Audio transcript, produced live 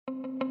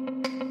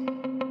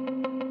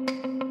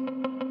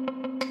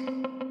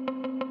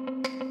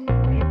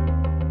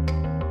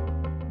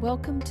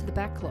Welcome to The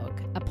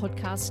Backlog, a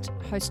podcast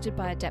hosted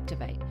by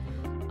ADAPTOVATE.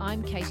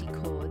 I'm Katie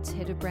Cords,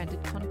 Head of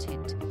Branded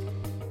Content.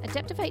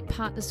 ADAPTOVATE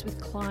partners with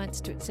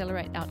clients to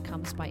accelerate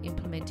outcomes by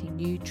implementing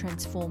new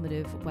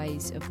transformative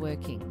ways of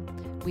working.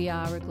 We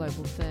are a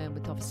global firm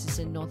with offices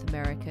in North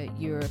America,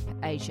 Europe,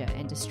 Asia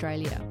and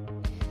Australia.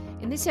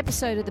 In this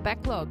episode of The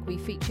Backlog, we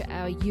feature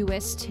our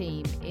US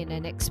team in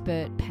an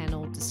expert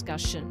panel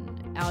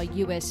discussion. Our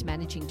US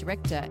Managing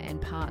Director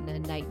and partner,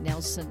 Nate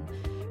Nelson,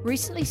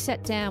 recently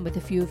sat down with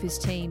a few of his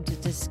team to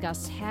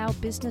discuss how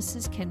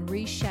businesses can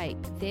reshape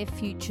their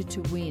future to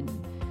win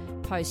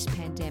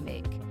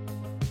post-pandemic.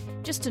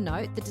 Just a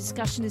note, the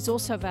discussion is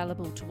also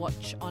available to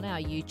watch on our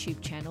YouTube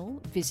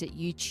channel. Visit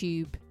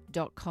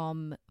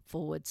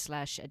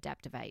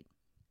youtube.com/ADAPTOVATE.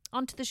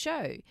 On to the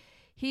show.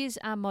 Here's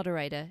our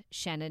moderator,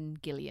 Shannon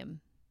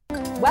Gilliam.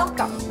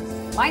 Welcome.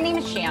 My name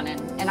is Shannon,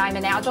 and I'm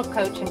an Agile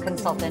coach and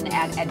consultant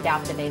at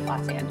ADAPTOVATE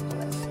Los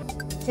Angeles.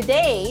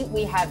 Today,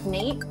 we have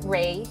Nate,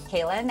 Ray,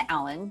 Kayla, and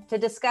Alan to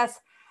discuss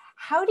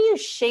how do you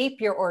shape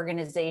your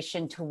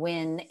organization to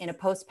win in a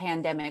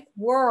post-pandemic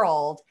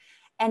world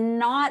and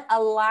not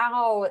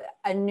allow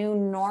a new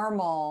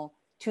normal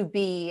to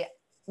be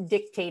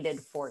dictated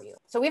for you.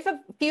 So we have a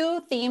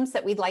few themes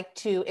that we'd like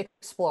to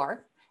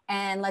explore,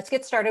 and let's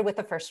get started with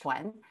the first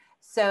one.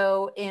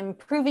 So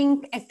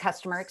improving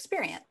customer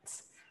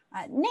experience.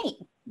 Nate,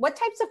 what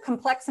types of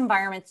complex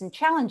environments and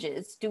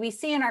challenges do we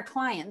see in our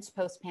clients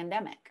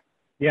post-pandemic?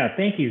 Yeah,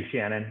 thank you,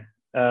 Shannon.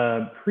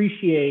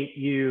 Appreciate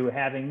you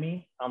having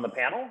me on the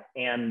panel,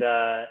 and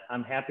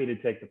I'm happy to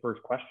take the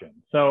first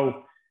question.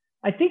 So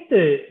I think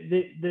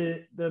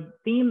the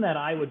theme that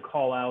I would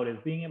call out is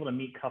being able to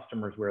meet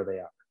customers where they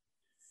are.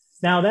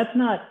 Now, that's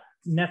not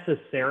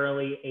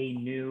necessarily a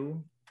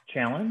new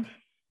challenge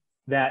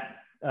that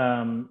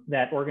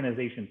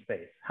organizations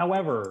face.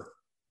 However,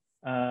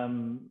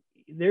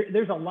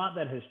 there's a lot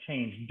that has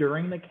changed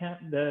during the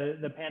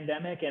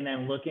pandemic, and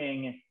then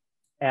looking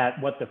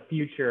at what the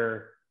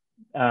future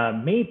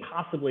may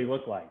possibly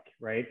look like,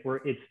 right?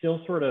 Where it's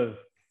still sort of,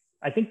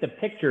 I think the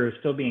picture is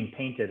still being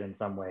painted in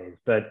some ways,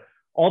 but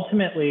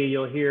ultimately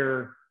you'll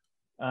hear,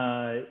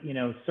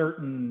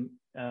 certain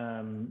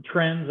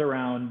trends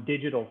around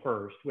digital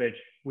first, which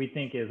we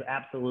think is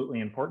absolutely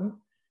important,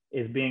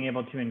 is being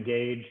able to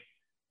engage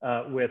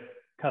with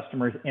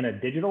customers in a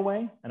digital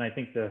way. And I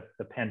think the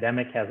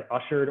pandemic has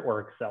ushered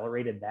or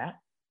accelerated that.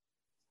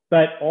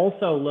 But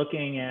also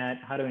looking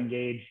at how to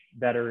engage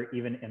better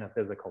even in a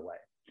physical way.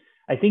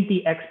 I think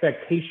the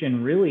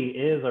expectation really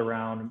is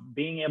around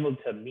being able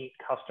to meet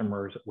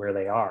customers where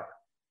they are.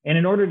 And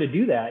in order to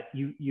do that,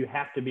 you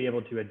have to be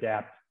able to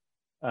adapt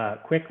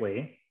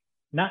quickly,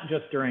 not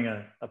just during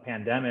a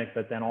pandemic,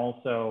 but then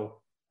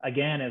also,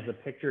 again, as the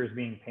picture is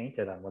being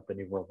painted on what the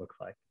new world looks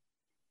like.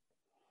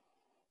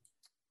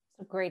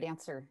 That's a great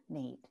answer,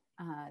 Nate.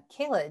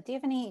 Kayla, do you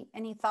have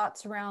any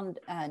thoughts around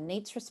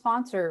Nate's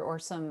response or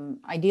some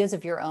ideas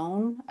of your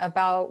own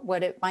about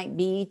what it might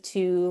be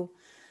to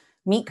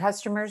meet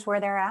customers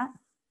where they're at?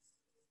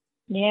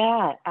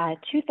 Yeah,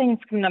 two things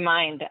come to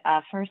mind.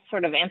 First,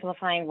 sort of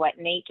amplifying what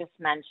Nate just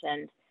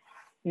mentioned.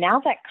 Now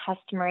that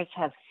customers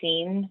have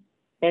seen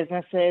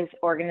businesses,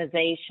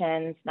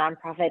 organizations,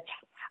 nonprofits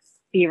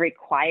be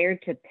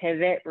required to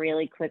pivot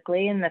really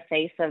quickly in the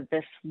face of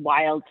this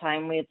wild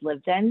time we've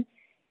lived in,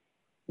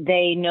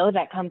 they know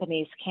that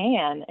companies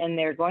can, and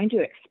they're going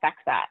to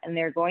expect that. And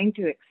they're going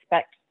to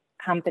expect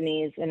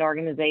companies and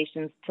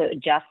organizations to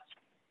adjust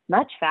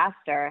much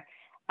faster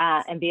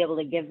and be able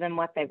to give them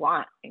what they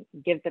want,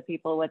 give the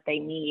people what they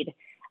need.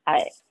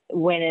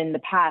 When in the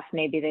past,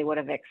 maybe they would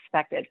have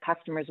expected,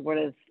 customers would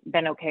have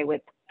been okay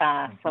with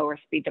slower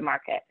speed to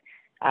market.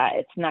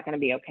 It's not going to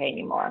be okay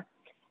anymore.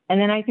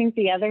 And then I think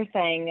the other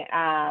thing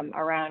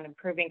around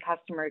improving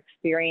customer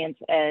experience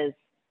is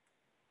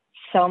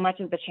so much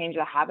of the change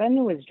that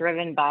happened was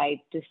driven by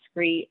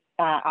discrete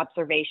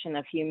observation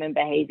of human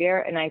behavior.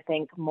 And I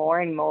think more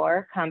and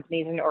more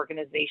companies and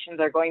organizations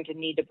are going to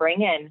need to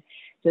bring in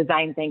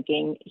design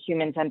thinking,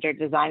 human-centered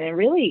design, and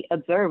really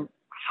observe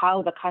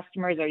how the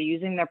customers are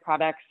using their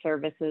products,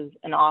 services,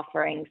 and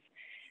offerings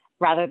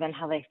rather than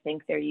how they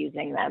think they're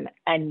using them,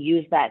 and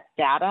use that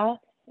data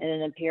in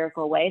an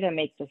empirical way to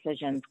make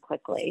decisions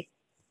quickly.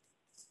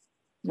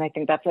 And I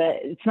think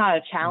it's not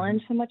a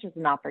challenge so much as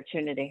an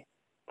opportunity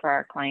for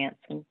our clients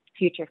and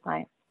future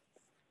clients.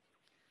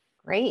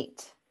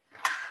 Great.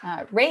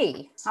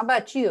 Ray, how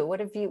about you? What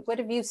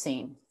have you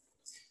seen?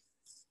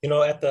 You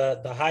know, at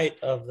the height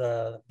of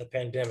the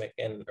pandemic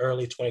in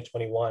early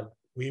 2020,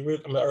 we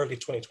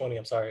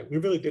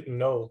really didn't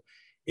know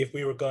if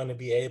we were going to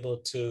be able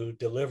to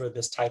deliver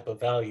this type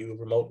of value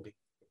remotely.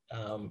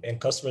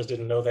 And customers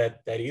didn't know that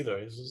either.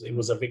 It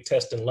was a big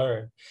test and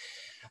learn.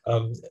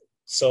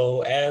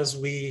 So as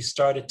we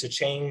started to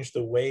change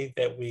the way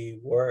that we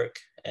work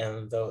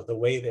and the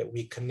way that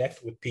we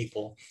connect with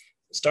people,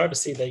 start to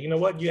see that, you know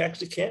what, you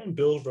actually can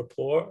build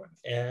rapport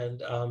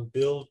and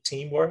build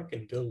teamwork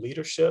and build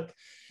leadership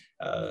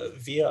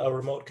via a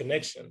remote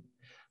connection.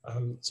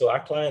 So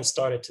our clients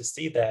started to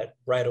see that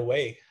right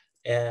away.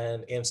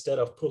 And instead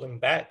of pulling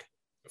back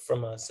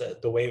from us,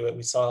 the way that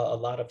we saw a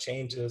lot of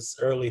changes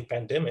early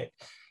pandemic.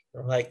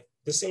 We're like,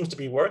 this seems to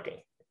be working.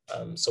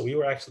 So we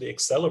were actually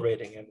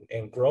accelerating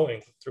and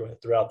growing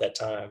throughout that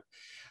time.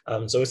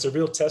 So it's a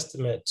real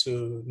testament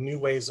to new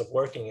ways of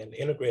working and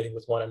integrating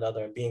with one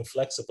another and being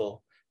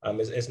flexible.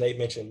 As Nate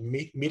mentioned,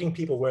 meeting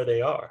people where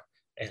they are.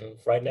 And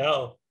right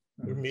now,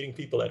 we're meeting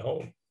people at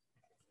home.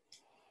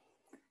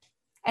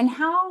 And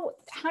how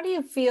do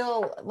you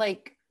feel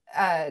like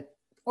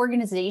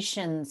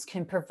organizations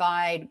can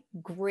provide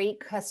great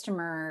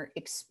customer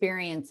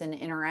experience and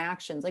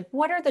interactions? Like,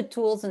 what are the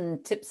tools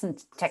and tips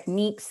and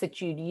techniques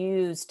that you'd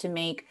use to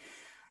make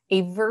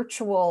a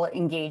virtual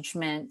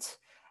engagement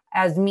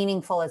as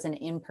meaningful as an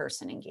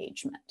in-person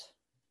engagement?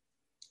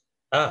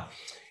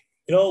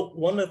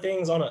 One of the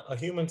things on a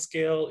human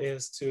scale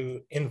is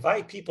to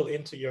invite people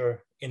into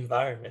your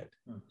environment.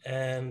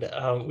 And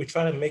we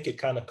try to make it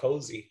kind of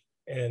cozy.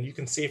 And you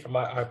can see from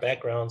our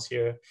backgrounds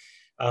here,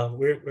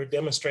 we're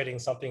demonstrating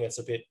something that's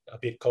a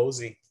bit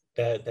cozy,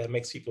 that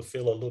makes people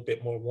feel a little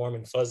bit more warm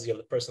and fuzzy of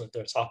the person that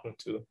they're talking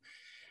to.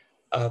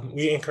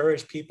 We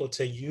encourage people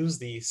to use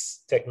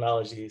these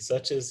technologies,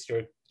 such as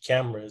your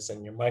cameras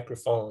and your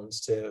microphones,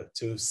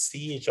 to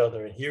see each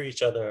other and hear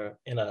each other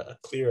in a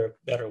clearer,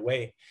 better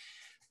way,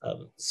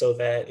 so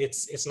that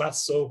it's not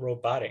so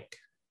robotic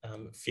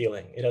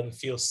feeling. It doesn't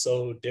feel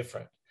so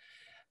different.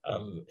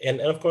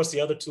 And of course,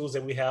 the other tools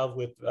that we have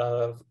with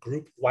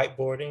group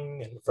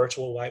whiteboarding and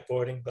virtual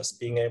whiteboarding, plus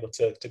being able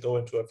to go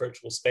into a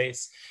virtual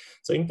space.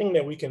 So anything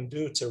that we can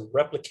do to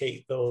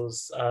replicate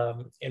those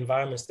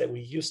environments that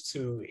we used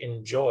to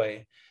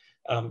enjoy,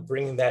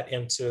 bringing that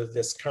into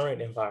this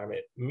current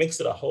environment makes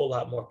it a whole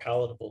lot more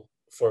palatable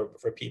for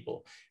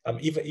people.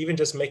 Even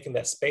just making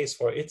that space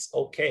for it's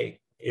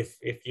okay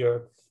if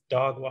your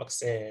dog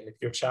walks in, if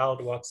your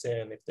child walks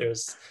in, if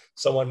there's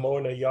someone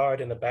mowing a yard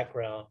in the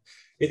background,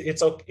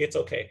 it's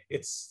okay.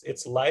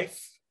 It's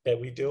life that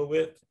we deal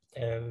with,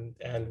 and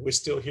we're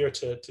still here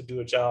to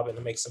do a job and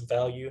to make some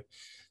value.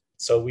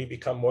 So we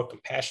become more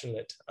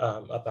compassionate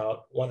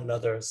about one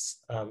another's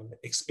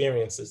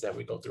experiences that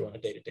we go through on a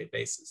day-to-day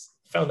basis.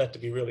 Found that to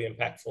be really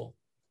impactful.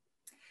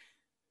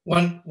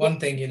 One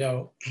thing,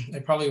 I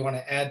probably want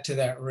to add to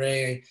that,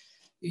 Ray.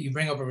 You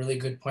bring up a really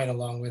good point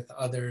along with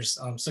others.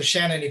 So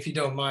Shannon, if you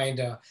don't mind,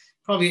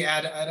 probably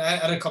add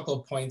a couple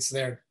of points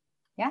there.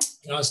 Yeah.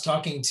 I was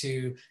talking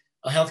to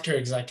a healthcare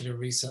executive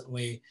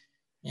recently,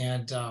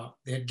 and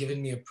they had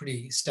given me a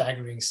pretty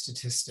staggering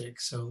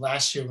statistic. So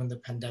last year when the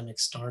pandemic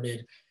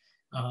started,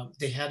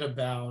 they had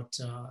about,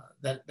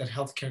 that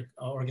healthcare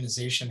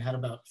organization had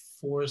about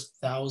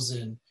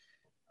 4,000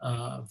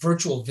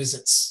 virtual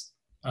visits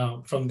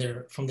from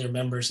their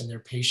members and their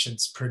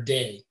patients per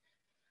day.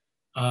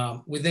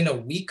 Within a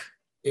week,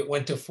 it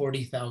went to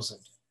 40,000.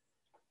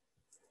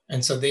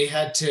 And so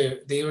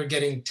they were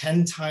getting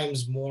 10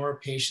 times more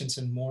patients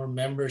and more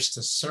members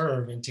to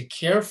serve and to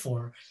care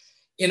for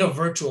in a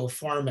virtual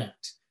format,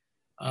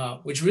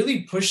 which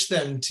really pushed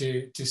them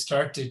to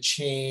start to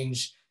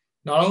change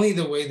not only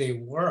the way they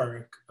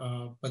work,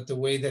 but the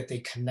way that they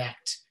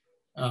connect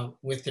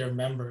with their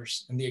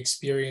members and the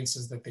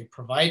experiences that they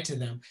provide to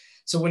them.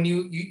 So when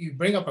you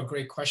bring up a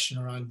great question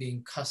around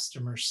being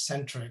customer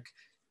centric.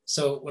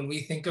 So when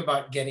we think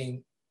about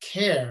getting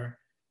care,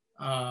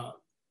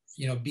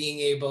 being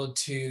able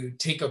to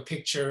take a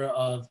picture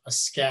of a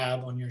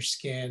scab on your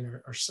skin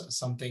or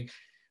something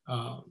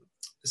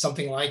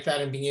like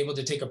that, and being able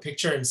to take a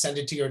picture and send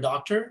it to your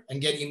doctor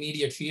and get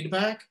immediate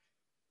feedback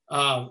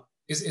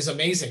is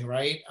amazing,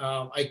 right?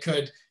 I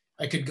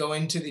could go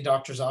into the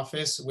doctor's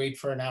office, wait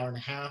for an hour and a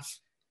half,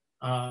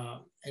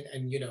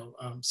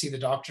 and see the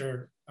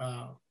doctor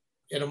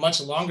in a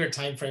much longer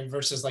time frame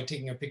versus like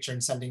taking a picture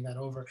and sending that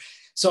over.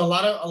 So a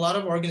lot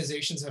of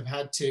organizations have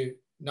had to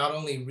not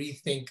only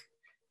rethink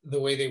the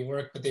way they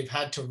work, but they've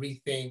had to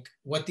rethink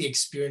what the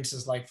experience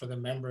is like for the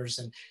members,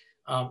 and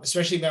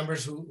especially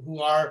members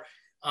who are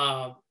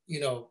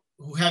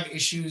who have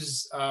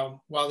issues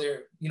while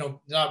they're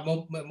not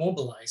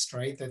mobilized,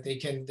 right? That they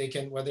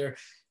can whether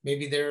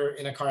maybe they're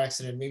in a car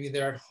accident, maybe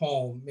they're at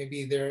home,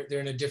 maybe they're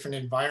in a different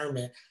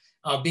environment.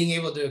 Being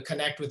able to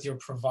connect with your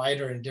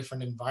provider in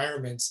different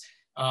environments,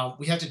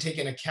 we have to take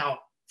into account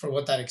for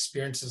what that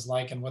experience is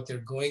like and what they're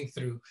going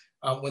through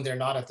when they're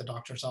not at the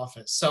doctor's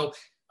office. So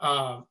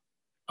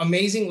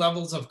amazing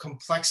levels of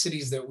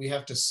complexities that we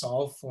have to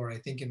solve for, I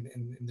think,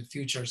 in the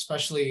future,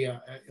 especially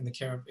in the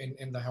care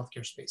in the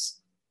healthcare space.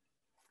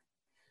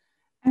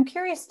 I'm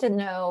curious to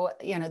know,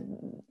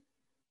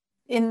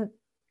 in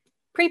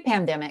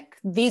pre-pandemic,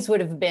 these would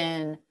have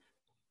been,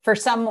 for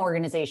some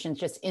organizations,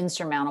 just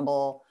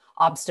insurmountable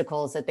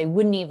obstacles that they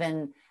wouldn't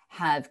even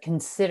have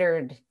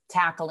considered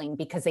tackling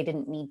because they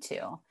didn't need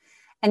to.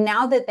 And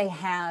now that they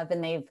have,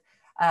 and they've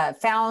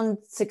found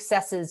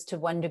successes to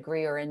one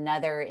degree or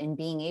another in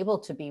being able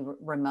to be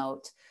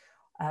remote,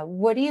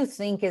 what do you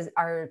think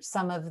are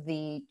some of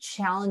the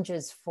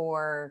challenges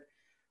for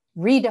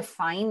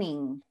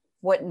redefining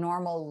what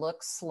normal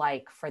looks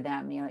like for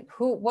them?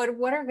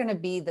 What are going to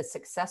be the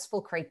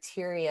successful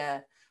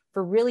criteria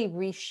for really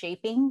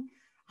reshaping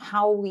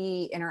how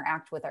we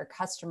interact with our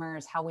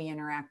customers, how we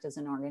interact as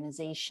an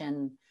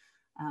organization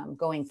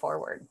going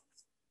forward.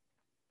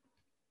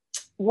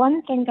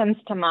 One thing comes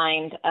to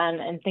mind,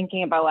 and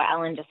thinking about what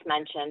Ellen just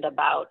mentioned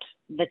about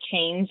the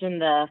change in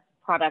the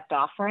product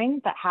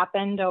offering that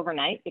happened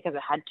overnight because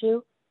it had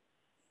to.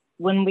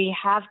 When we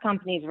have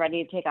companies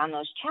ready to take on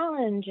those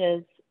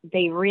challenges,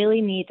 they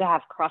really need to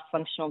have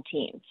cross-functional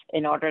teams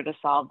in order to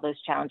solve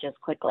those challenges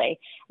quickly.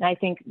 And I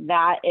think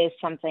that is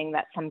something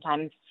that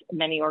sometimes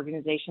many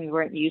organizations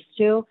weren't used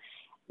to,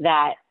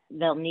 that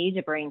they'll need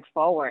to bring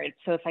forward.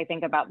 So if I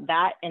think about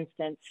that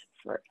instance,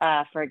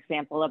 for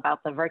example, about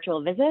the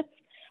virtual visits,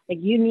 like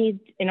you need,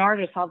 in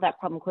order to solve that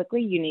problem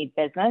quickly, you need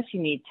business,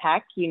 you need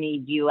tech, you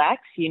need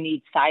UX, you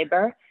need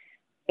cyber,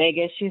 big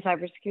issue,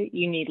 cybersecurity,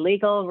 you need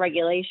legal,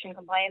 regulation,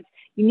 compliance.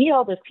 You need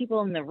all those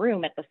people in the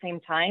room at the same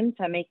time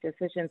to make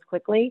decisions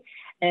quickly.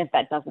 And if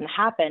that doesn't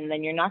happen,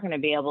 then you're not going to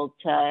be able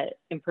to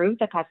improve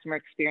the customer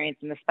experience,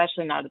 and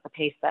especially not at the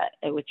pace at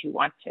which you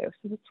want to.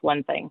 So that's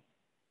one thing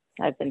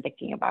I've been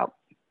thinking about.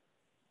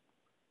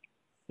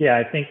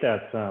 Yeah, I think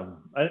that's a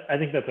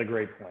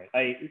great point.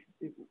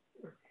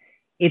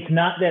 It's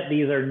not that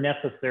these are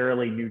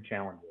necessarily new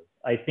challenges.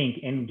 I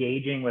think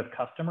engaging with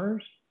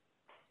customers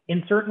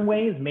in certain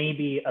ways may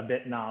be a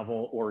bit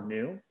novel or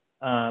new,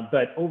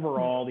 but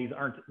overall, these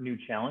aren't new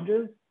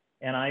challenges.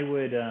 And I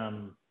would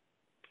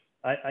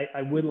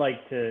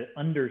like to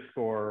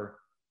underscore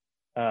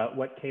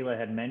what Kayla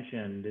had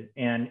mentioned.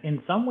 And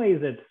in some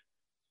ways, it's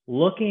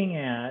looking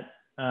at,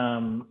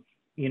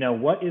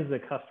 what is the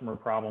customer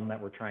problem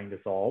that we're trying to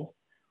solve,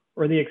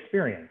 or the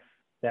experience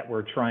that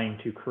we're trying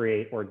to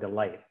create or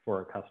delight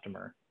for a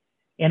customer,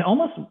 and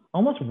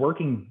almost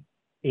working,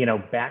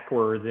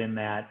 backwards in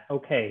that,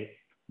 okay,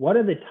 what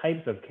are the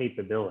types of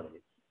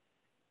capabilities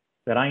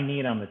that I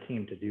need on the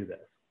team to do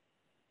this?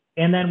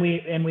 And then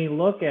we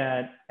look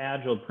at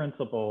agile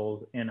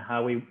principles and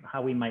how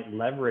we might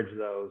leverage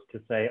those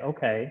to say,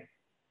 okay,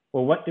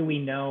 well, what do we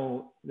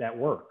know that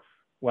works?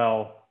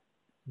 Well,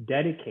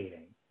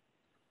 dedicating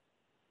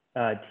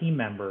team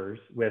members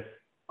with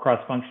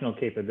cross-functional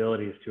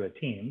capabilities to a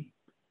team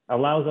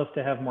allows us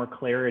to have more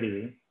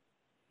clarity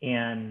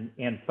and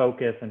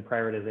focus and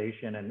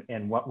prioritization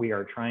and what we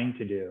are trying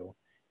to do,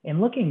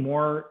 and looking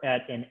more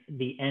at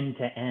the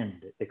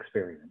end-to-end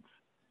experience.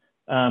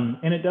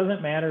 And it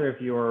doesn't matter if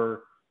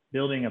you're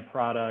building a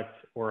product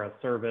or a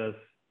service,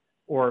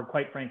 or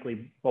quite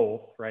frankly,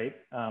 both, right?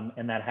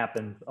 And that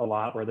happens a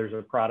lot, where there's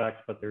a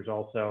product, but there's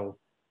also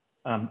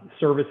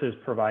services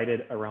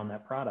provided around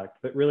that product.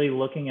 But really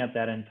looking at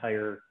that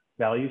entire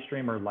value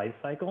stream or life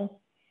cycle,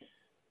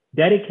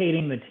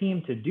 dedicating the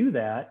team to do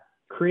that,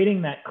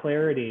 creating that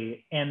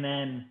clarity, and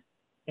then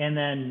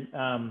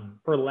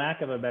for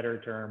lack of a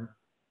better term,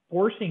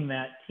 forcing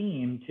that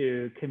team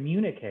to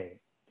communicate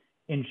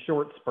in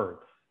short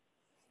spurts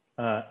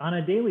on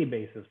a daily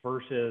basis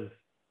versus,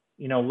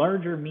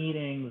 larger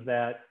meetings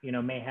that,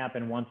 may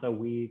happen once a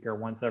week or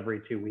once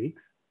every 2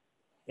 weeks.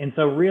 And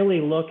so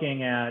really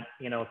looking at,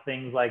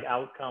 things like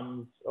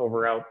outcomes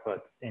over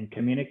outputs and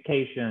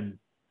communication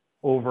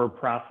over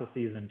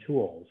processes and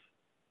tools,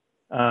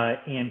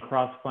 and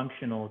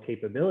cross-functional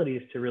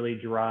capabilities to really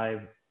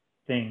drive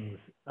things,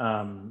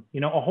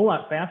 a whole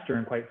lot faster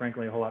and, quite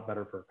frankly, a whole lot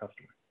better for a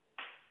customer.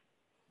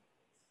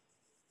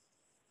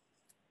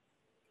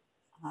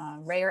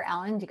 Ray or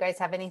Ellen, do you guys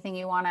have anything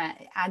you want to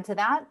add to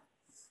that?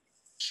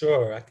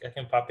 Sure, I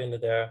can pop into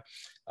there.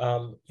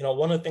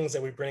 One of the things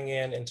that we bring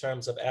in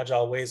terms of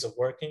agile ways of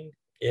working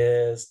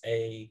is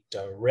a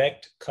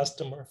direct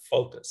customer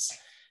focus,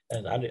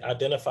 and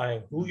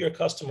identifying who your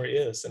customer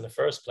is in the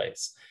first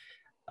place.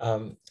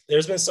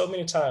 There's been so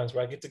many times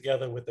where I get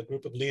together with a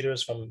group of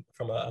leaders from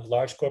a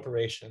large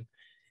corporation,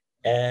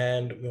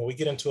 and we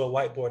get into a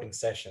whiteboarding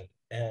session,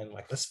 and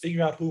let's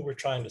figure out who we're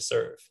trying to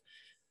serve.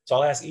 So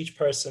I'll ask each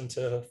person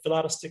to fill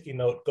out a sticky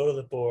note, go to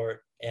the board,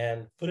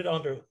 and put it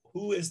under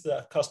who is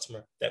the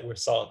customer that we're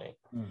solving.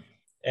 And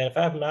if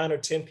I have 9 or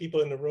 10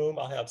 people in the room,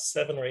 I'll have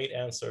 7 or 8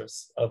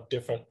 answers of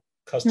different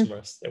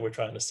customers that we're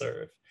trying to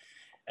serve.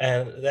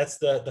 And that's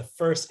the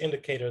first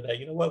indicator that,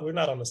 we're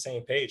not on the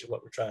same page of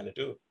what we're trying to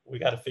do. We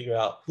got to figure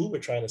out who we're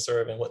trying to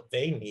serve and what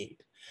they need.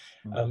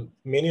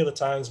 Many of the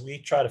times we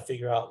try to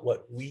figure out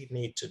what we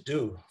need to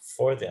do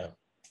for them.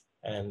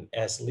 And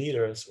as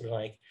leaders, we're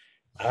like,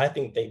 I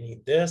think they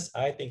need this,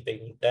 I think they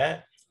need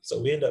that. So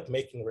we end up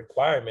making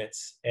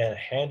requirements and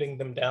handing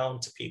them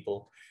down to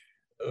people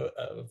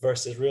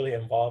versus really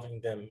involving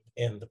them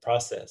in the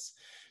process.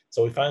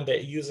 So we find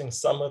that using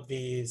some of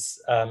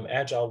these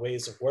agile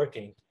ways of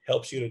working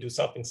helps you to do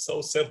something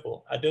so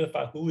simple.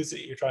 Identify who is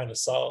it you're trying to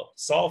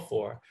solve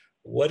for,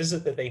 what is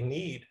it that they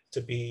need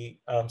to be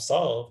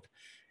solved,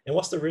 and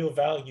what's the real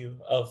value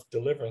of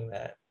delivering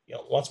that.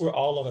 Once we're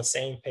all on the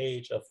same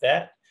page of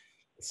that,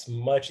 it's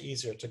much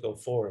easier to go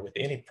forward with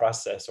any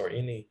process or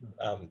any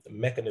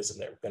mechanism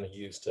that we're going to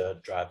use to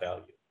drive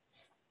value.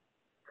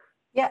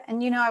 Yeah,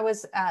 and I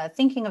was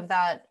thinking of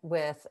that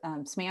with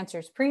some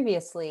answers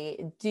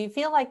previously. Do you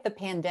feel like the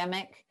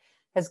pandemic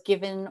has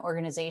given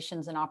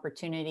organizations an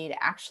opportunity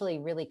to actually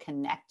really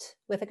connect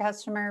with a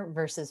customer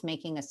versus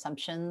making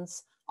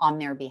assumptions on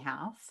their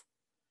behalf?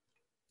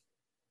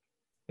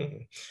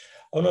 I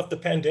don't know if the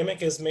pandemic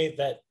has made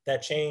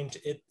that change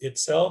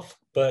itself,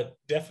 but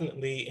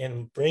definitely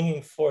in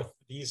bringing forth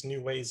these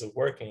new ways of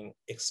working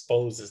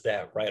exposes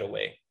that right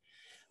away.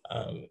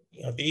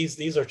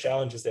 These are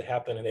challenges that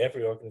happen in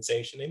every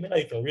organization. They may not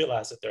even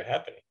realize that they're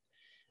happening.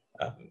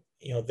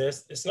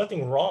 There's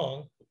nothing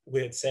wrong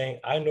with saying,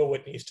 I know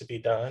what needs to be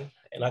done,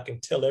 and I can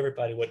tell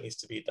everybody what needs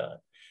to be done.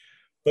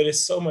 But it's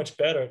so much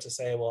better to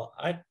say, well,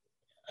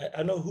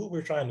 I know who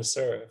we're trying to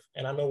serve,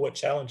 and I know what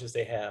challenges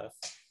they have.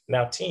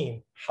 Now,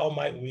 team, how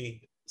might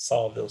we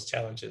solve those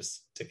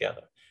challenges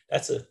together?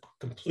 That's a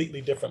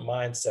completely different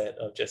mindset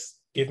of just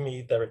give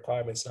me the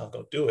requirements and I'll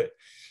go do it.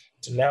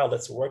 To now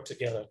let's work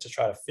together to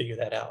try to figure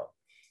that out.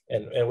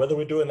 And whether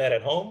we're doing that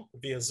at home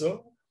via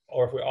Zoom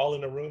or if we're all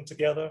in a room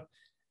together,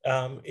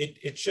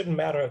 it shouldn't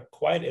matter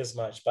quite as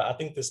much. But I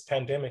think this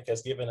pandemic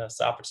has given us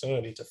the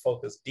opportunity to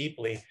focus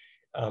deeply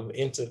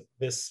into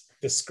this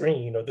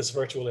screen or this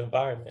virtual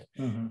environment,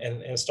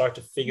 and start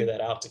to figure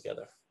that out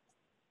together.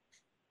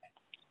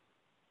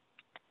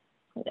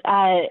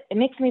 It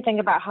makes me think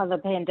about how the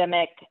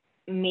pandemic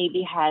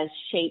maybe has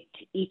shaped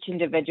each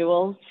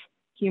individual's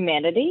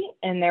humanity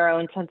and their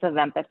own sense of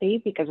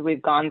empathy, because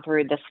we've gone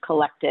through this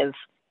collective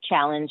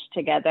challenge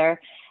together.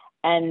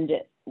 And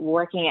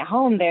working at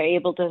home, they're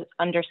able to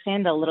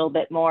understand a little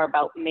bit more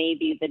about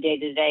maybe the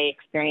day-to-day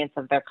experience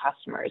of their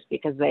customers,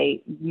 because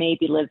they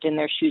maybe lived in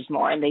their shoes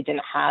more and they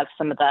didn't have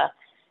some of the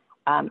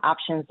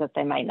options that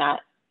they might not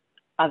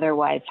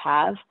otherwise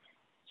have.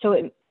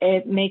 So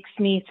it makes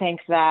me think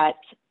that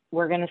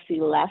we're going to see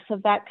less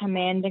of that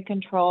command and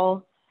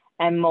control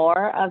and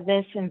more of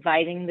this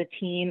inviting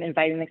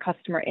the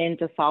customer in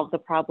to solve the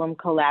problem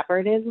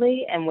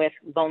collaboratively and with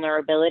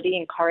vulnerability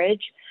and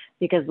courage,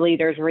 because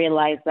leaders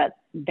realized that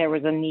there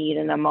was a need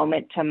and a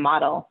moment to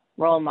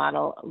role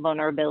model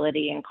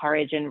vulnerability and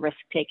courage and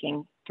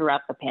risk-taking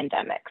throughout the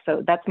pandemic.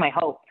 So that's my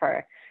hope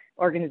for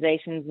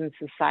organizations and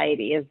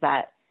society, is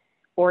that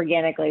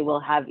organically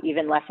we'll have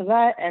even less of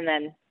that. And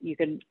then you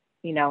could,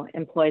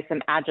 employ some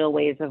agile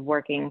ways of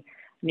working,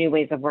 new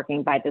ways of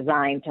working by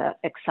design to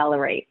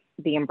accelerate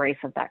the embrace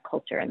of that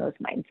culture and those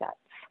mindsets.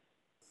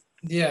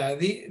 Yeah,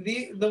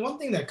 the one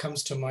thing that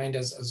comes to mind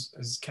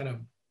as kind of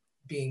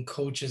being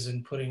coaches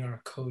and putting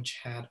our coach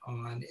hat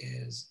on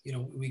is,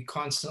 we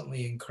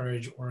constantly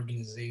encourage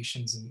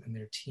organizations and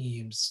their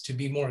teams to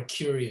be more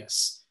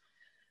curious.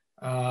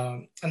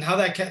 And how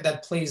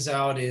that plays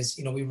out is,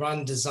 we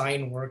run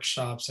design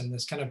workshops, and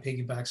this kind of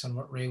piggybacks on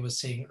what Ray was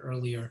saying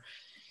earlier,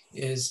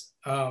 is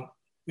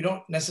we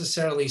don't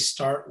necessarily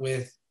start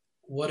with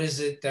what is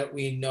it that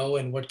we know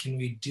and what can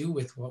we do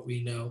with what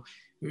we know.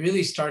 We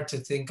really start to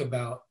think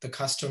about the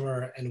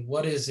customer and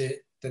what is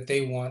it that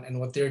they want and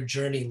what their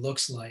journey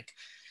looks like.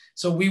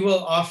 So we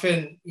will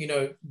often,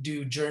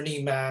 do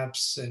journey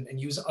maps and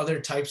use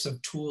other types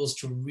of tools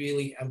to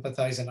really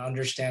empathize and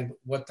understand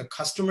what the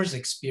customer's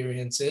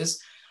experience is.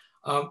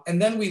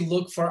 And then we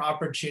look for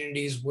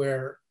opportunities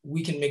where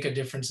we can make a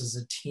difference as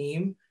a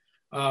team,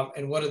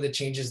 and what are the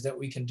changes that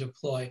we can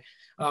deploy.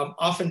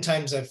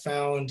 Oftentimes I've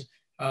found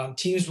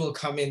teams will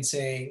come in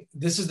saying,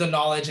 this is the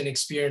knowledge and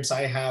experience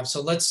I have,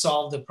 so let's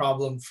solve the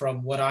problem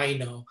from what I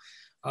know,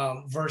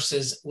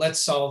 versus let's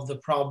solve the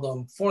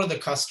problem for the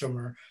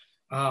customer.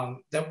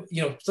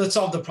 Let's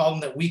solve the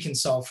problem that we can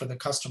solve for the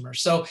customer.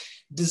 So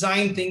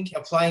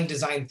applying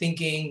design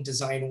thinking,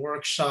 design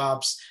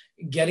workshops,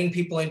 getting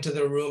people into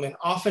the room, and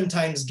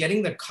oftentimes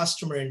getting the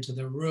customer into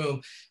the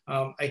room.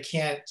 I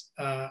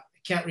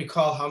can't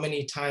recall how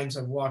many times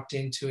I've walked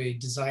into a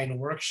design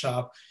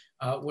workshop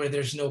where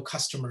there's no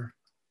customer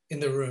in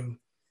the room.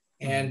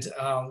 And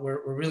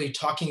we're really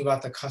talking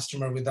about the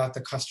customer without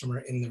the customer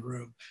in the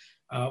room,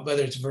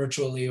 whether it's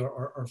virtually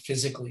or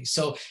physically.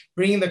 So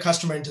bringing the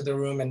customer into the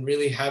room and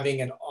really having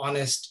an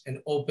honest and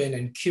open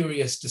and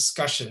curious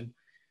discussion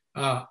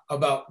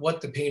about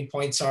what the pain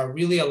points are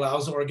really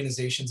allows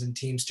organizations and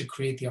teams to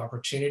create the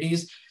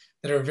opportunities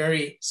that are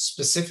very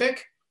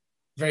specific,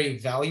 very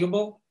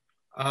valuable,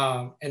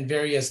 and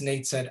very, as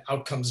Nate said,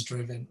 outcomes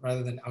driven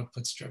rather than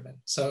outputs driven.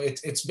 So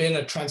it's been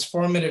a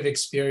transformative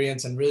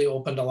experience and really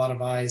opened a lot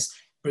of eyes,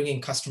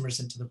 bringing customers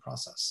into the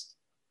process.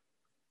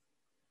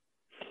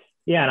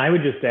 Yeah, and I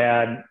would just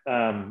add,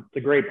 it's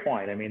a great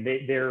point. I mean,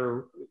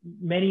 they're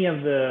many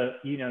of the,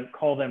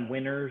 call them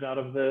winners out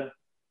of the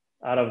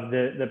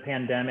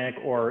pandemic,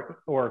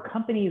 or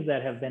companies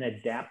that have been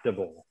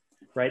adaptable,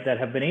 right? That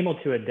have been able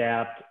to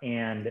adapt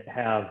and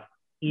have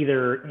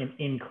either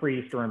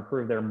increased or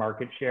improved their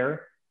market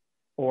share,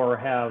 or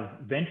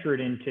have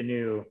ventured into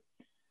new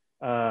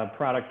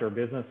product or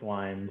business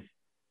lines,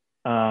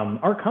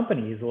 are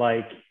companies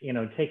like,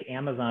 take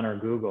Amazon or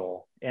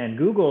Google. And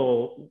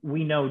Google,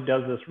 we know,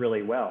 does this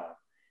really well.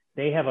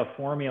 They have a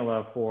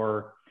formula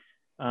for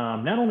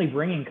not only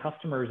bringing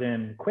customers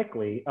in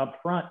quickly up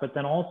front, but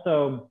then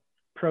also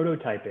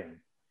prototyping.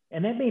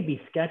 And that may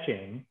be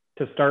sketching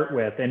to start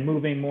with and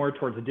moving more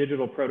towards a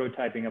digital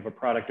prototyping of a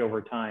product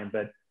over time.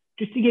 But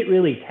just to get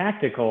really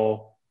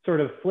tactical, sort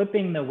of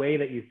flipping the way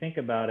that you think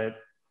about it,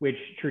 which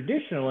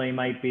traditionally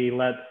might be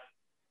let's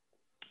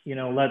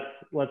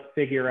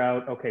figure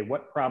out, okay,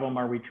 what problem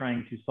are we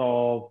trying to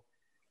solve?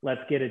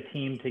 Let's get a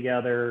team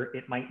together.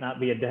 It might not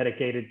be a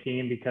dedicated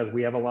team because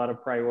we have a lot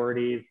of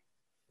priorities.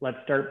 Let's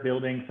start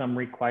building some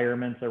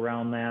requirements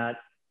around that,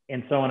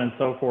 and so on and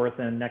so forth.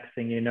 And next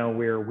thing you know,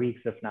 we're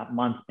weeks, if not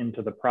months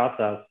into the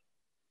process.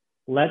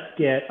 Let's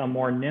get a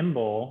more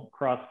nimble,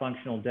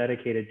 cross-functional,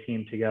 dedicated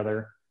team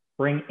together,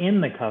 bring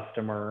in the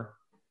customer,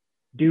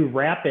 do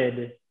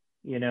rapid,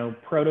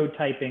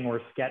 prototyping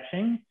or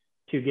sketching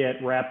to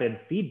get rapid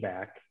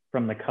feedback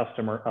from the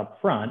customer up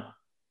front,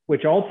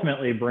 which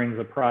ultimately brings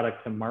a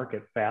product to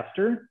market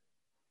faster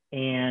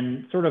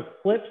and sort of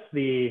flips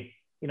the,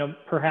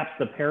 perhaps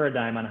the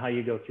paradigm on how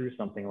you go through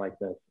something like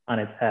this on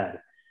its head.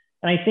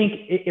 And I think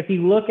if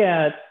you look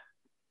at,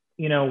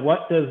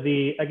 what does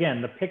the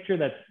picture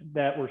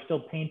that we're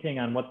still painting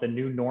on what the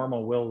new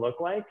normal will look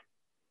like,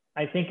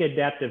 I think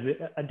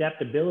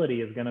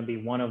adaptability is going to be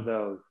one of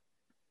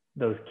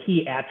those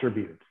key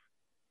attributes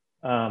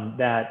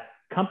that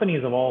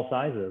companies of all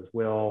sizes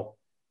will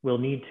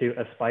need to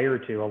aspire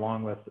to,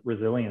 along with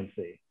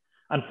resiliency.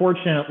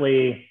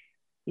 Unfortunately,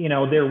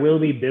 there will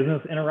be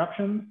business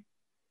interruptions.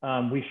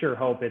 We sure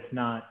hope it's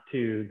not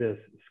to this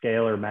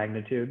scale or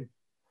magnitude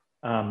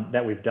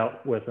that we've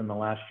dealt with in the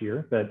last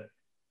year. But,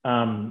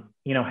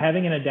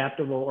 having an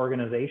adaptable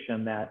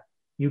organization that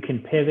you can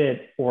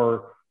pivot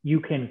or you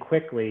can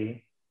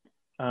quickly,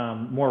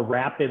 more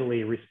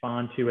rapidly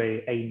respond to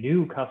a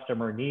new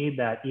customer need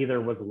that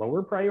either was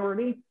lower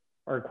priority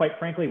or quite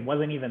frankly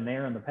wasn't even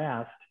there in the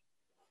past,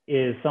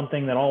 is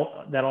something that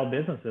all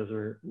businesses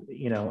are,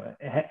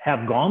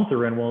 have gone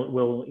through and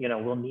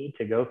will need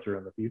to go through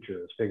in the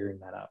future, is figuring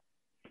that out.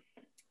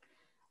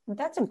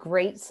 That's a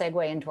great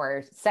segue into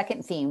our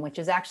second theme, which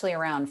is actually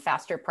around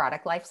faster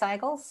product life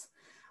cycles.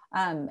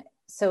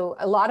 So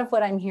a lot of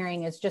what I'm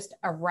hearing is just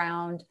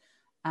around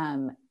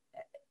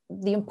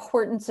the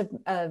importance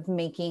of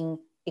making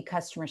a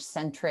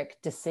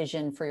customer-centric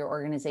decision for your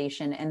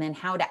organization, and then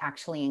how to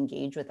actually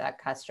engage with that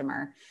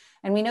customer.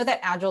 And we know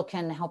that Agile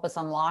can help us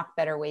unlock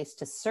better ways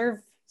to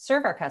serve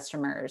our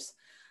customers.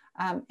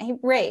 Hey,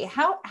 Ray,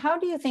 how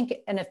do you think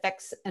it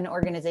affects an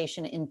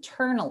organization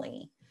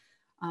internally,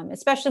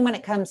 especially when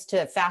it comes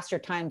to faster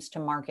times to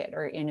market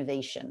or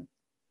innovation?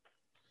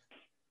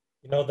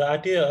 The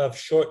idea of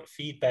short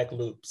feedback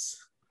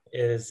loops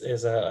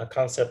is a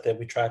concept that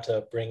we try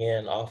to bring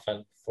in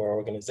often for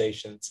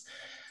organizations.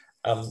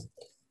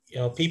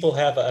 People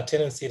have a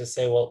tendency to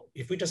say, well,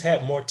 if we just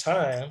had more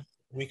time,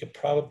 we could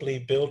probably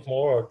build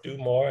more or do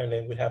more, and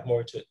then we'd have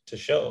more to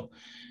show.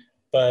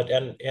 But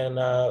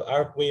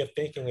our way of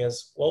thinking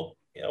is, well,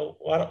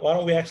 why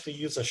don't we actually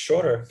use a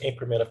shorter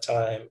increment of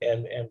time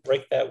and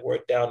break that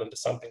work down into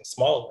something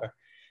smaller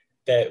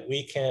that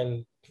we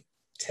can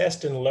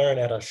test and learn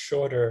at a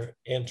shorter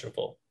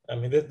interval. I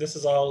mean, this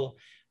is all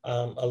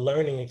a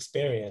learning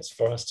experience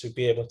for us to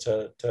be able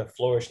to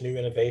flourish new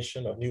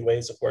innovation or new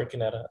ways of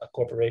working at a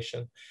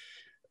corporation.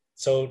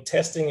 So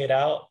testing it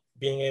out,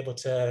 being able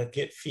to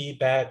get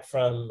feedback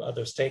from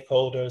other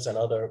stakeholders and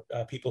other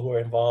people who are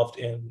involved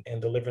in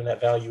delivering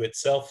that value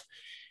itself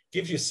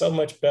gives you so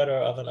much better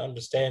of an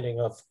understanding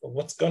of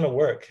what's going to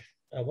work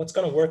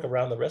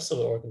around the rest of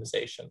the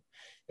organization.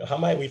 How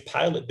might we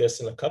pilot this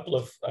in a couple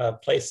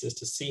of places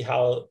to see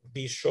how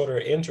these shorter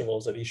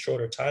intervals or these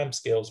shorter time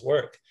scales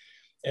work?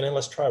 And then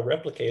let's try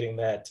replicating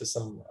that to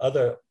some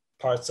other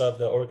parts of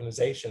the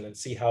organization and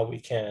see how we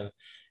can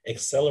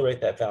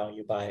accelerate that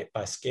value by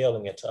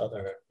scaling it to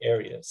other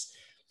areas.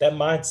 That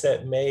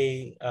mindset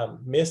may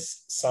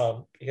miss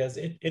some because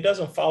it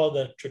doesn't follow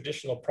the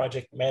traditional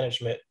project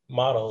management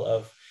model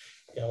of,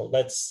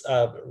 let's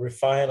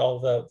refine all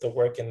the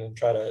work and then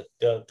try to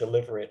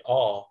deliver it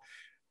all.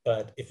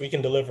 But if we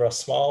can deliver a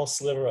small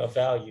sliver of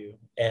value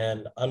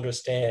and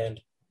understand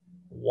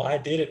why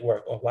did it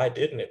work or why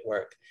didn't it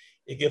work,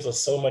 it gives us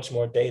so much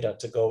more data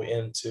to go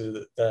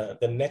into the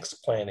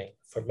next planning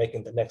for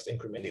making the next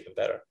increment even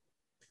better.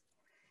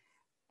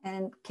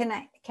 And can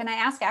I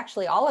ask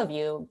actually all of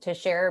you to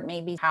share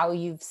maybe how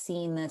you've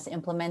seen this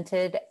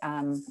implemented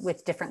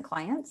with different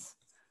clients?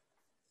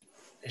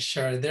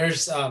 Sure.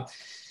 There's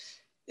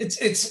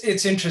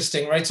it's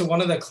interesting, right? So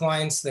one of the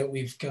clients that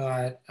we've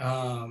got,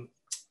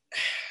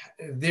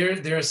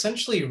 they're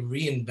essentially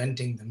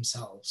reinventing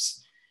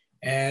themselves,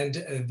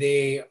 and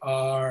they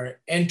are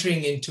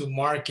entering into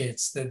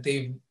markets that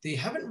they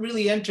haven't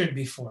really entered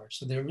before.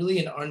 So they're really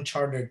in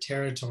uncharted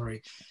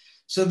territory.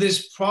 So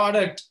this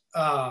product,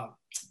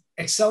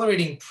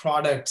 accelerating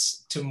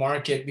products to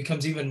market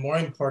becomes even more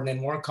important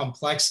and more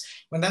complex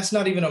when that's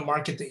not even a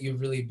market that you've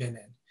really been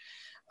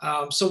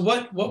in. So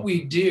what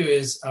we do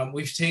is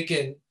we've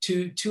taken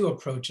two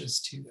approaches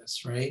to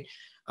this, right?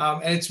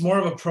 And it's more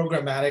of a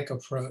programmatic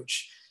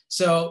approach.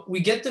 So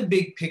we get the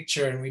big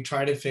picture and we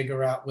try to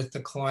figure out with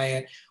the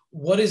client,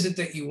 what is it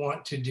that you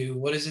want to do?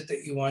 What is it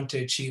that you want to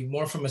achieve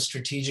more from a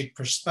strategic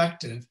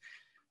perspective?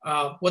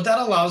 What that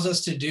allows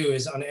us to do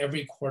is on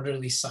every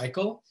quarterly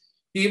cycle,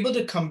 be able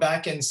to come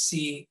back and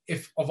see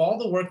if of all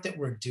the work that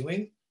we're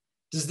doing,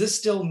 does this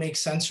still make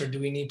sense or do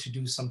we need to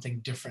do something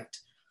different?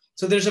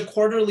 So there's a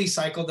quarterly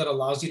cycle that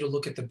allows you to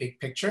look at the big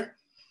picture.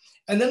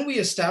 And then we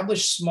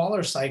establish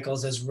smaller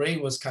cycles, as Ray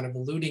was kind of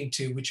alluding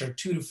to, which are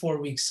 2 to 4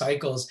 week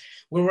cycles,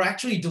 where we're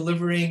actually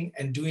delivering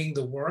and doing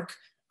the work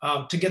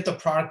to get the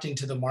product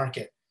into the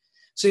market.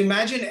 So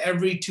imagine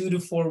every 2 to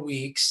 4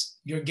 weeks,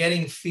 you're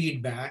getting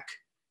feedback,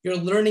 you're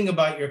learning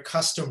about your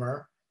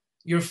customer,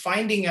 you're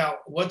finding out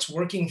what's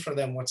working for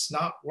them, what's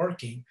not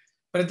working.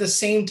 But at the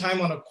same time,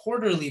 on a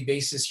quarterly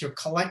basis, you're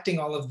collecting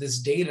all of this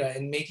data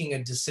and making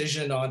a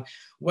decision on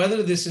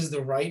whether this is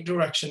the right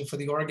direction for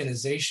the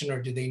organization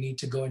or do they need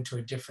to go into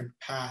a different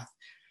path.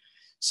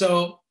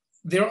 So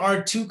there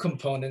are two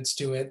components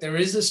to it. There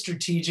is a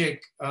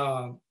strategic,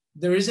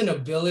 there is an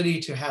ability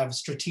to have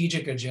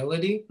strategic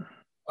agility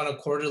on a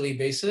quarterly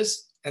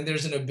basis, and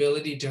there's an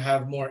ability to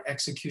have more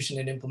execution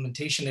and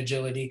implementation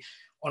agility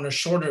on a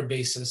shorter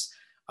basis.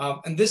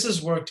 And this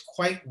has worked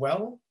quite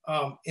well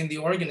in the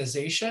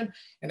organization.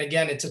 And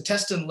again, it's a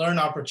test and learn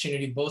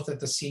opportunity, both at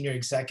the senior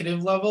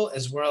executive level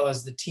as well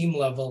as the team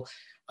level.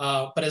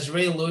 But as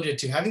Ray alluded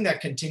to, having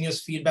that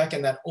continuous feedback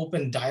and that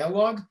open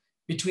dialogue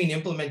between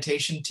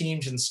implementation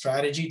teams and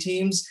strategy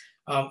teams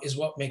is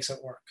what makes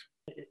it work.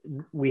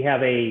 We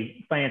have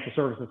a financial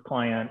services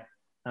client,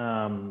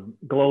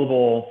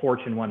 global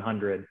Fortune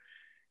 100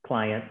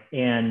 client.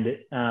 And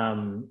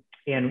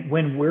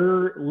when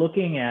we're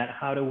looking at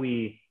how do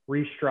we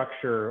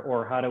restructure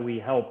or how do we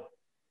help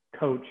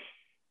coach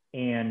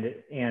and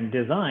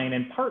design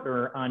and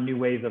partner on new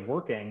ways of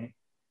working,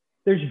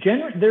 there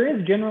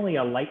is generally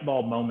a light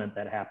bulb moment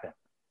that happens.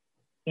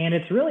 And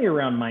it's really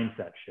around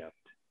mindset shift.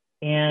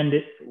 And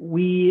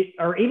we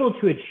are able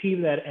to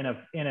achieve that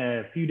in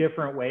a few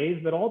different ways,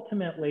 but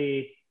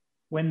ultimately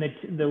when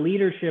the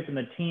leadership and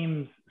the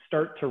teams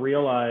start to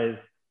realize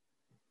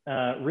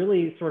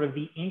really sort of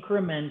the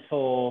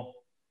incremental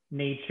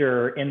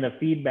nature in the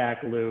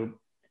feedback loop,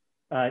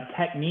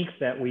 techniques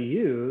that we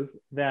use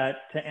that,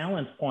 to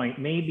Alan's point,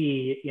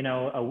 maybe,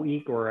 a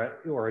week or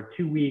a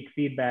 2 week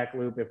feedback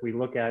loop if we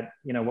look at,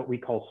 what we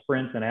call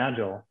sprints and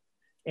agile.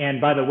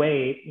 And by the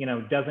way,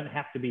 doesn't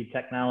have to be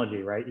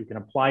technology, right? You can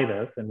apply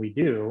this, and we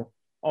do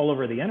all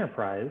over the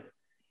enterprise.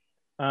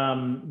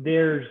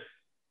 There's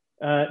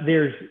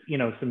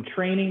some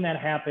training that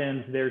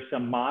happens, there's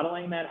some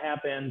modeling that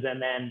happens, and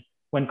then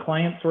when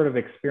clients sort of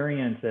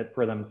experience it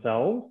for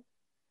themselves,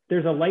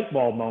 there's a light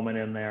bulb moment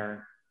in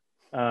there.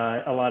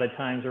 A lot of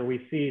times where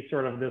we see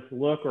sort of this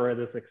look or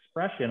this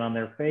expression on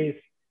their face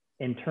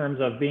in terms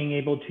of being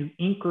able to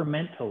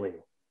incrementally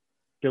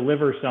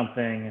deliver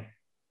something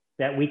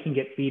that we can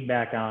get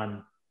feedback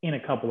on in a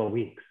couple of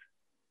weeks,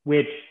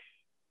 which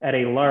at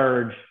a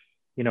large,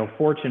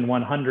 Fortune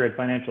 100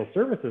 financial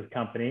services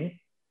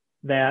company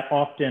that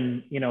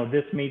often,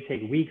 this may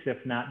take weeks,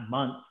 if not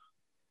months,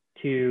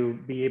 to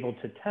be able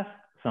to test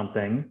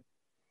something.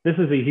 This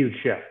is a huge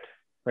shift,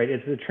 right?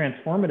 It's a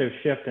transformative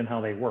shift in how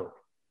they work.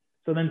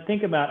 So then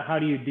think about how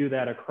do you do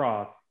that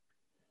across,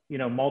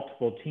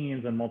 multiple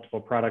teams and multiple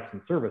products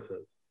and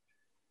services.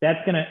 That's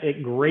going to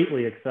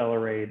greatly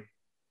accelerate,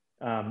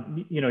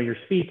 your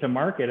speed to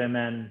market and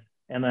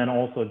then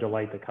also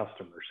delight the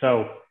customer.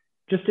 So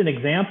just an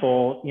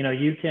example,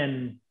 you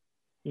can,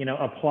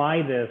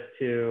 apply this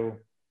to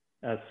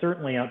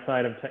certainly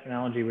outside of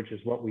technology, which is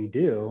what we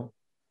do,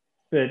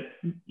 but,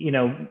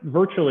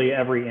 virtually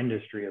every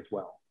industry as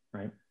well,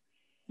 right?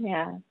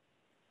 Yeah.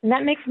 And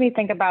that makes me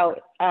think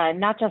about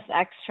not just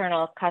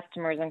external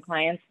customers and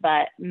clients,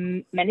 but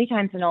many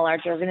times in a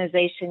large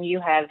organization,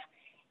 you have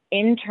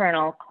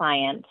internal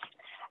clients.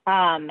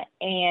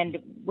 And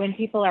when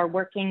people are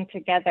working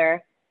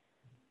together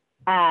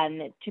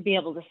to be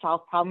able to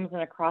solve problems in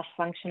a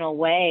cross-functional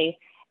way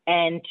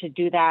and to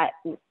do that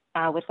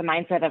with the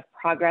mindset of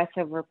progress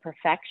over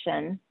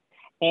perfection,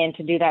 and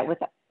to do that with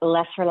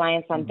less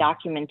reliance on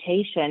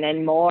documentation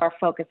and more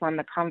focus on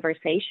the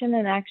conversation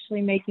and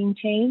actually making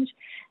change,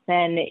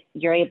 then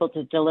you're able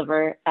to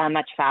deliver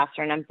much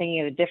faster. And I'm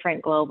thinking of a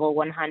different global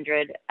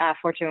 100,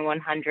 Fortune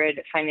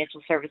 100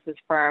 financial services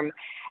firm.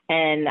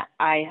 And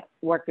I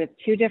worked with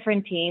two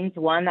different teams,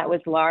 one that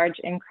was large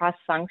and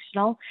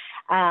cross-functional,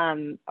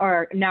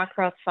 or not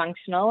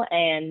cross-functional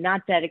and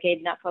not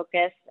dedicated, not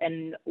focused,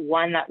 and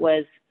one that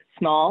was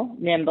small,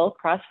 nimble,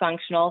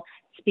 cross-functional,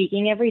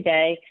 speaking every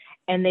day.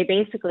 And they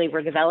basically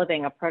were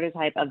developing a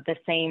prototype of the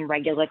same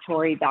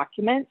regulatory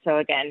document. So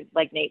again,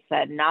 like Nate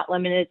said, not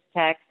limited to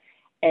text.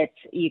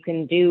 You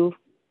can do,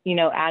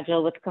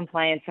 agile with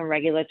compliance and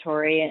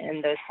regulatory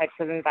and those types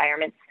of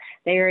environments.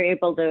 They were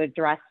able to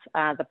address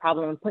the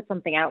problem and put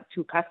something out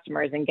to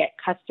customers and get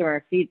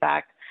customer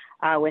feedback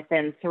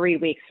within 3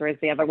 weeks, whereas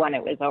the other one,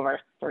 it was over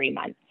 3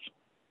 months.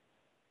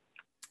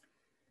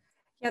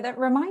 Yeah, that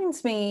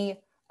reminds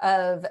me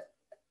of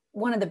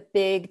one of the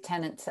big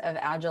tenets of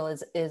Agile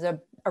is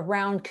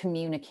around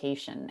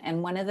communication.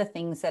 And one of the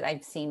things that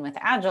I've seen with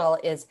Agile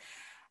is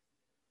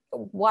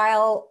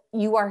while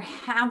you are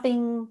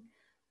having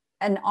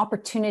an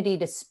opportunity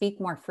to speak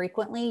more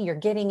frequently, you're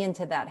getting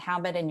into that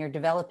habit and you're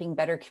developing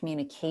better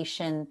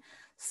communication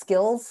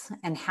skills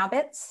and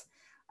habits.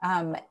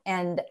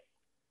 And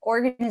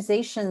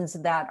organizations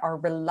that are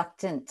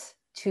reluctant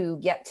to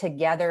get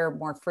together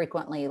more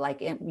frequently,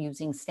 like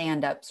using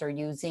stand-ups or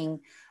using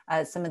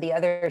some of the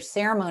other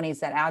ceremonies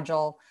that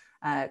Agile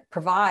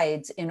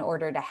provides in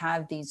order to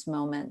have these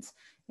moments.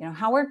 You know,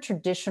 how are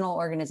traditional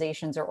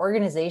organizations or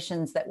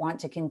organizations that want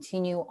to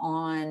continue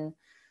on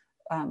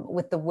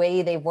with the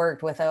way they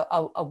worked with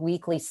a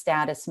weekly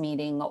status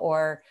meeting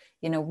or,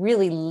 you know,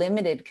 really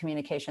limited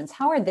communications,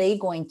 how are they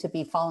going to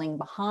be falling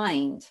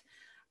behind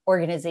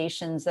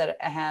organizations that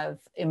have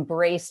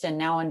embraced and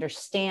now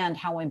understand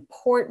how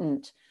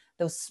important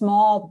those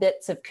small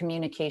bits of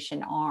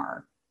communication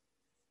are?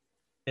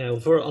 Yeah,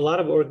 for a lot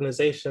of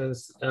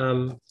organizations,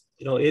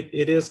 you know,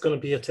 it is going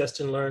to be a test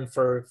and learn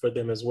for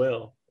them as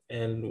well.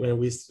 And when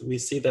we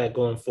see that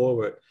going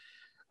forward,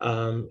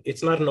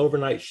 it's not an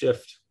overnight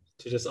shift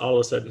to just all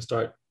of a sudden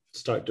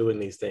start doing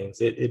these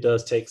things. It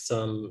does take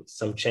some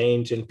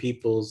change in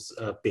people's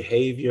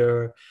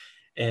behavior,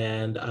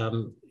 and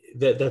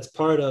that's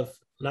part of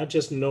not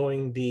just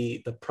knowing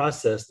the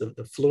process,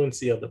 the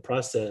fluency of the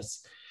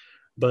process,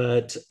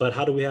 but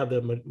how do we have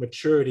the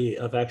maturity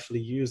of actually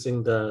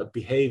using the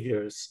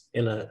behaviors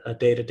in a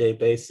day-to-day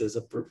basis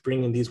of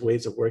bringing these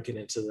ways of working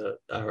into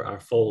our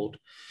fold.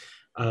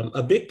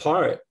 A big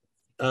part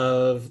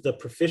of the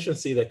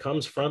proficiency that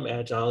comes from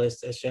Agile,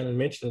 as Shannon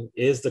mentioned,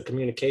 is the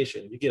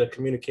communication. You get a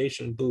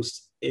communication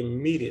boost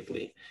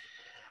immediately.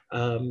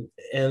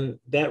 And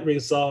that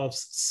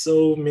resolves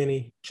so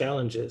many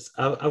challenges.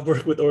 I've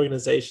worked with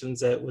organizations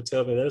that would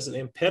tell me there's an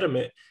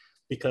impediment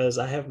because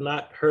I have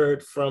not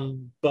heard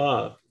from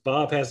Bob.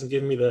 Bob hasn't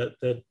given me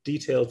the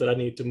details that I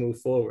need to move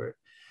forward.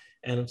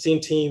 And I've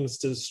seen teams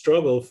to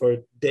struggle for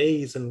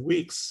days and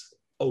weeks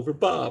over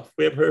Bob.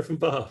 We haven't heard from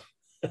Bob.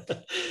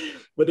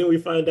 But then we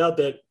find out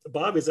that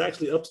Bob is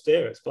actually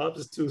upstairs. Bob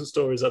is 2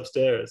 stories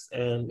upstairs,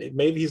 and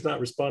maybe he's not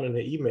responding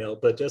to email,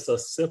 but just a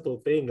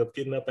simple thing of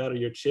getting up out of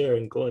your chair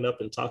and going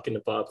up and talking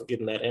to Bob and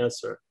getting that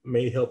answer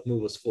may help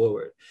move us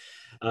forward.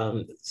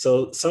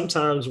 So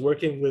sometimes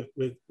working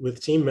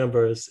with team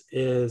members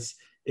is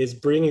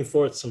bringing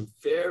forth some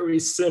very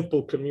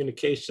simple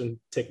communication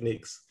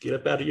techniques. Get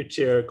up out of your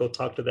chair, go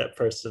talk to that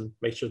person,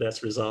 make sure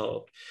that's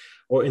resolved.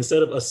 Or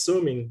instead of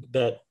assuming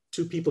that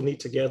 2 people need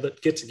to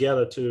get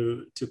together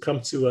to come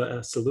to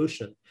a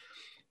solution,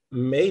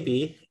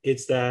 maybe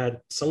it's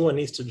that someone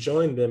needs to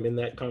join them in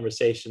that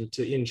conversation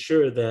to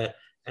ensure that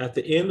at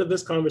the end of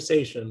this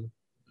conversation,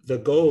 the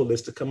goal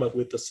is to come up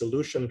with a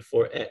solution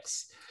for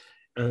X.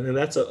 And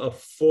that's a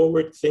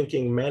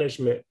forward-thinking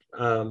management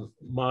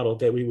model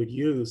that we would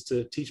use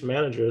to teach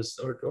managers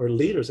or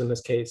leaders in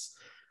this case,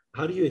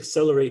 how do you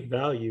accelerate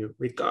value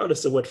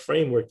regardless of what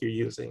framework you're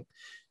using?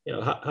 You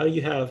know, how do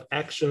you have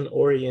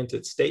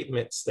action-oriented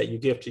statements that you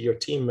give to your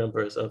team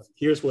members of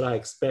here's what I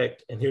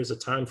expect and here's a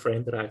time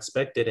frame that I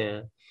expect it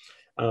in,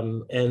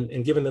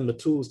 and giving them the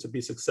tools to be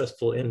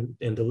successful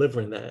in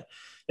delivering that.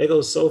 It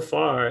goes so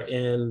far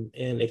in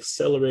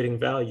accelerating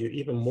value,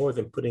 even more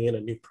than putting in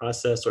a new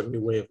process or a new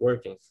way of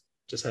working,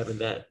 just having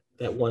that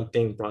one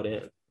thing brought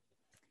in.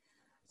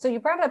 So you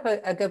brought up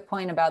a good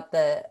point about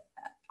the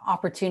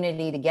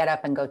opportunity to get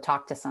up and go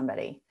talk to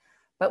somebody.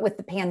 But with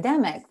the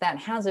pandemic, that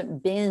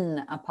hasn't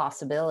been a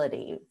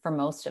possibility for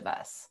most of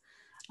us.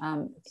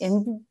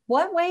 In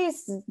what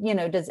ways, you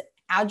know, does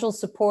Agile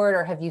support,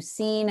 or have you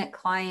seen at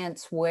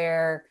clients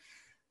where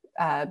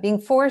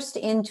being forced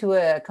into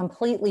a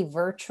completely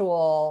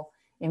virtual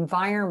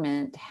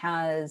environment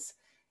has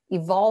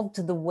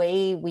evolved the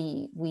way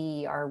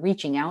we are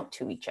reaching out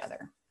to each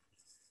other?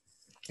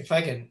 If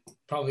I can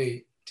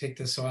probably take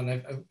this on,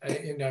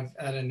 I've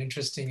had an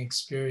interesting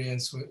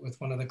experience with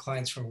one of the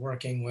clients we're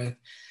working with.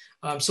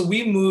 So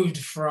we moved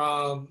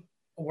from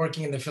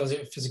working in the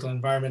physical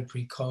environment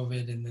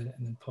pre-COVID and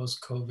then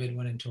post-COVID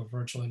went into a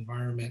virtual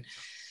environment.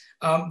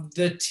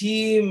 The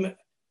team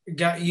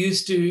got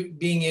used to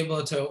being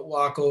able to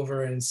walk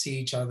over and see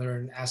each other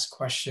and ask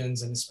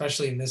questions. And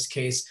especially in this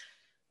case,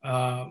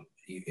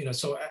 you know,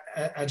 so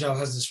Agile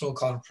has this role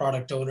called a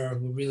product owner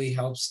who really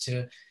helps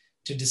to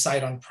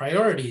decide on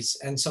priorities.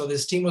 And so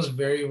this team was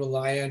very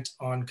reliant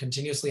on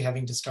continuously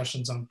having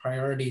discussions on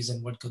priorities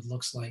and what good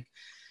looks like.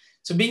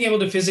 So being able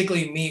to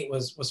physically meet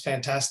was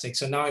fantastic.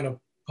 So now in a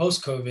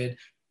post-COVID,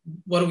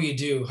 what do we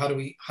do? How do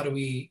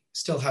we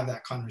still have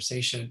that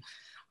conversation?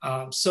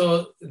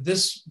 So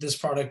this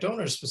product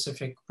owner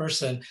specific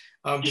person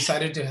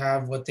decided to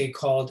have what they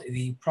called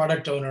the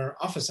product owner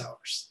office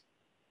hours.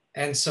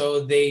 And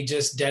so they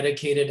just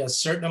dedicated a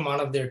certain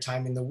amount of their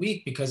time in the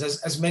week, because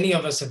as many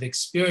of us have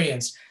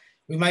experienced,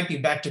 we might be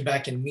back to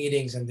back in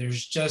meetings and there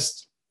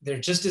just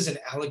isn't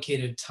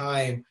allocated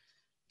time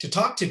to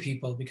talk to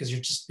people because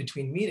you're just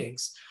between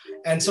meetings.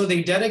 And so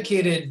they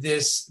dedicated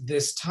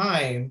this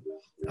time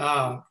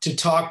to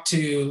talk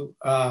to,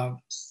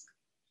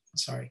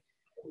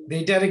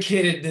 they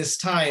dedicated this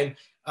time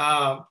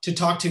to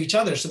talk to each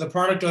other. So the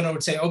product owner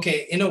would say,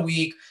 okay, in a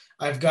week,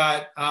 I've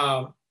got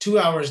 2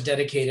 hours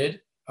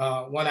dedicated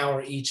 1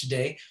 hour each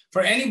day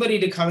for anybody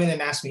to come in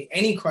and ask me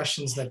any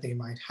questions that they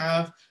might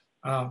have,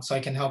 so I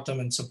can help them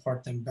and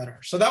support them better.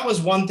 So that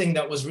was one thing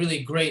that was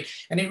really great.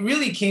 And it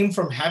really came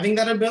from having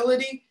that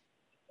ability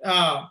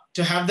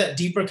to have that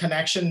deeper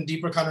connection,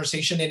 deeper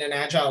conversation in an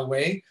agile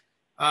way,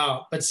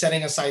 but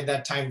setting aside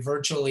that time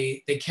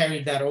virtually, they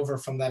carried that over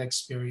from that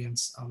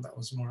experience that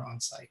was more on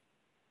site.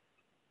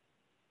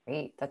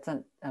 Great, that's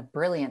a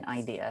brilliant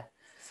idea.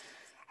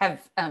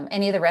 Have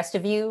any of the rest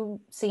of you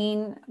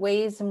seen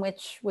ways in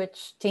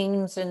which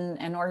teams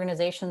and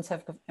organizations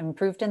have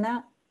improved in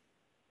that?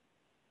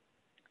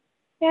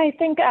 Yeah, I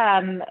think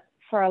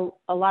for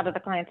a lot of the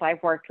clients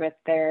I've worked with,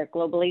 they're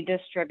globally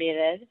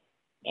distributed.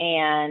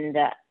 And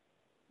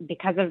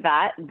because of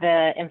that,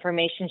 the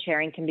information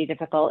sharing can be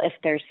difficult if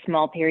there's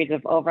small periods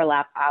of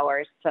overlap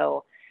hours.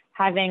 So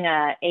having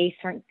a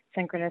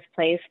asynchronous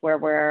place where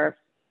we're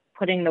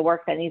putting the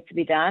work that needs to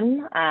be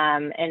done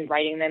and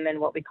writing them in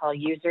what we call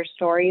user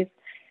stories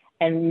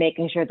and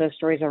making sure those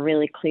stories are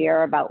really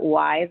clear about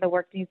why the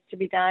work needs to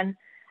be done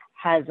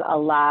has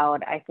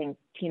allowed, I think,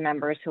 team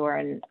members who are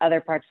in other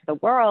parts of the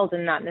world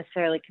and not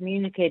necessarily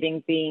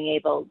communicating, be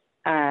able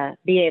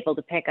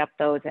to pick up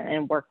those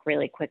and work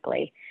really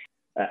quickly.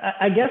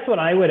 I guess what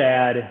I would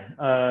add,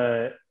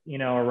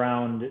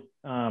 around,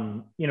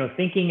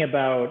 thinking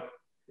about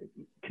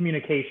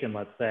communication,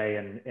 let's say,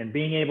 and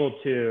being able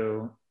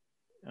to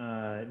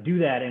do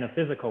that in a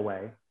physical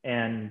way.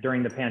 And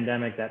during the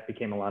pandemic, that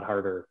became a lot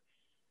harder.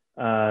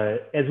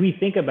 As we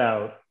think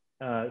about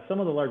some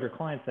of the larger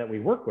clients that we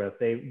work with,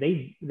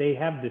 they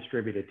have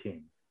distributed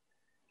teams,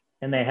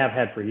 and they have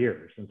had for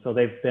years. And so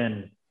they've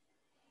been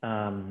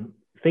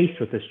faced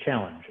with this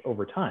challenge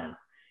over time.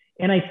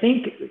 And I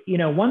think,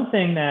 one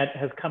thing that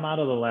has come out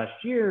of the last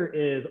year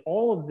is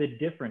all of the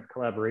different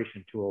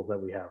collaboration tools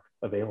that we have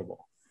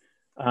available.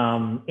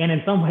 And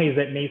in some ways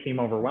that may seem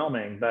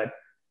overwhelming, but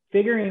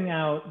figuring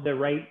out the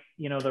right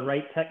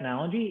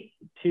technology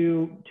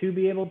to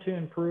be able to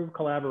improve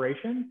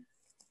collaboration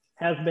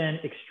has been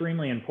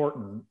extremely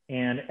important.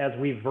 And as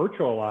we've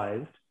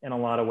virtualized in a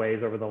lot of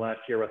ways over the last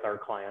year with our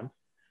clients,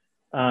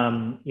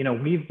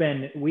 we've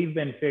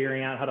been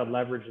figuring out how to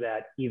leverage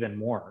that even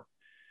more.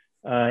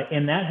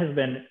 And that has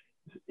been,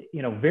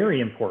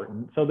 very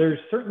important. So there's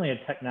certainly a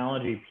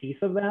technology piece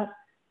of that,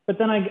 but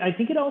then I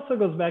think it also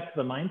goes back to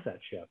the mindset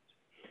shift.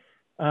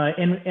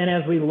 And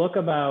as we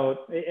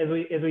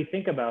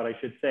think about, I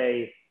should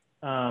say,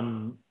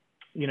 how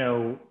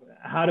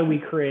do we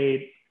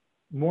create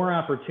more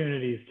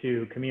opportunities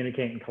to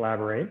communicate and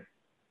collaborate?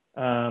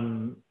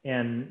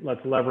 And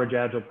let's leverage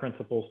agile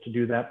principles to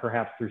do that,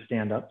 perhaps through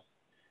stand-ups.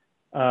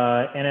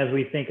 And as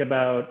we think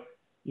about,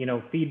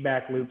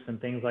 feedback loops and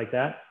things like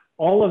that,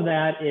 all of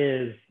that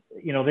is,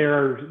 there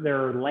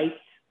are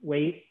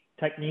lightweight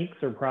techniques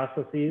or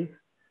processes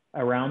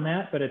around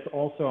that, but it's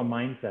also a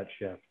mindset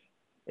shift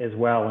as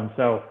well. And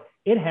so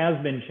it has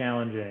been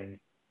challenging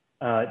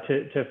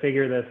to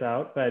figure this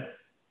out, but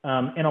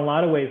in a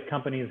lot of ways,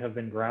 companies have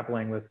been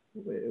grappling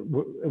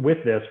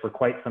with this for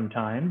quite some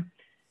time.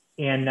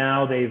 And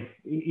now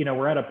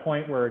we're at a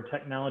point where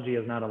technology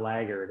is not a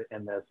laggard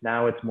in this.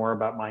 Now it's more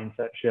about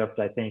mindset shift,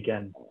 I think,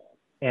 and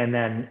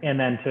then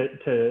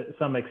to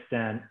some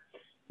extent,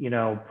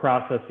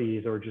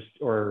 processes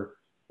or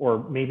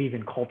maybe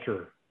even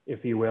culture,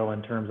 if you will,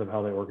 in terms of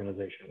how the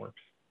organization works.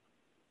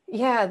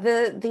 Yeah,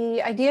 the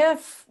idea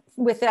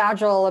with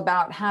Agile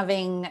about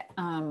having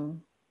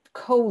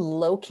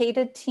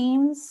co-located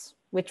teams,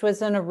 which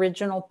was an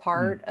original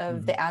part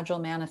of the Agile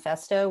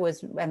Manifesto,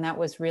 and that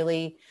was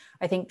really,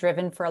 I think,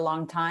 driven for a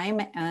long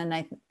time.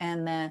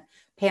 And the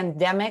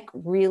pandemic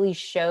really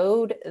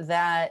showed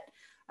that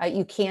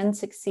you can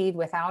succeed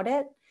without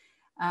it.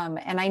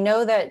 And I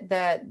know that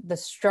the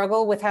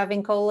struggle with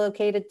having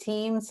co-located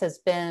teams has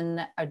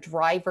been a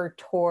driver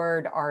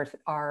toward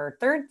our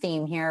third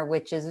theme here,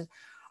 which is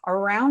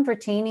around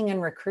retaining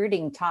and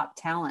recruiting top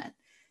talent.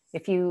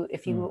 If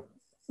you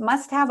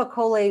must have a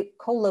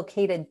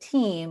co-located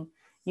team,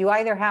 you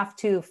either have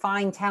to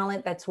find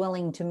talent that's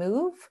willing to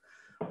move,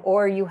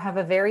 or you have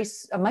a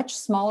much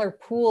smaller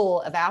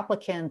pool of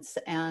applicants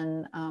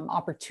and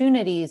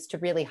opportunities to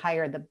really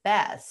hire the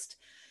best.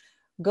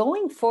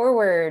 Going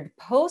forward,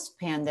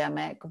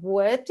 post-pandemic,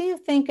 what do you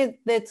think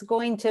that's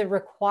going to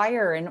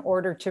require in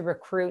order to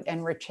recruit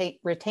and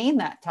retain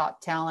that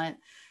top talent,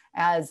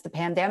 as the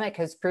pandemic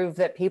has proved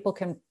that people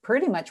can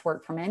pretty much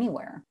work from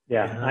anywhere?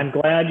 Yeah, I'm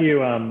glad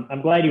you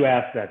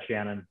asked that,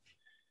 Shannon.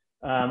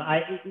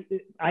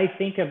 I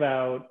think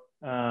about,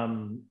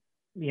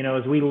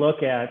 as we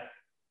look at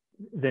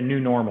the new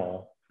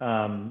normal,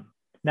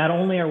 not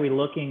only are we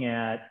looking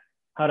at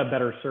how to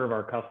better serve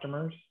our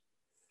customers,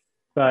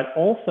 but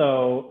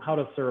also how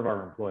to serve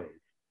our employees.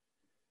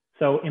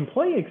 So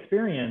employee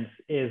experience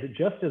is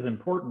just as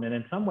important, and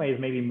in some ways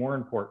maybe more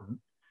important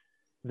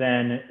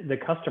than the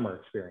customer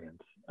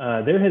experience.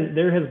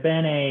 There has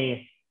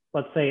been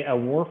let's say a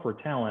war for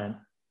talent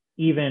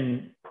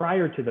even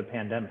prior to the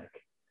pandemic.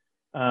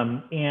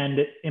 And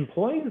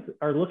employees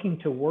are looking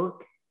to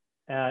work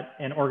at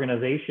an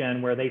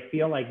organization where they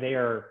feel like they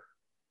are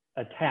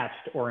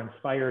attached or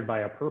inspired by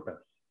a purpose.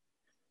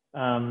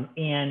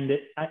 And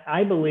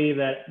I believe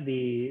that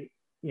the,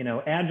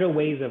 agile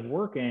ways of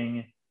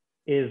working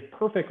is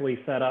perfectly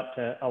set up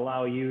to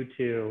allow you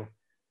to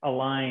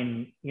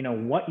align,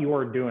 what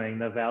you're doing,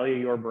 the value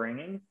you're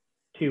bringing,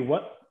 to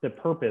what the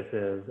purpose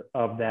is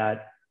of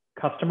that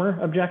customer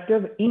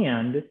objective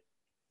and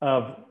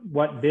of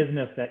what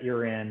business that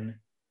you're in.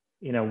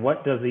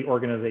 What does the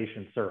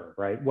organization serve,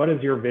 right? What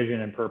is your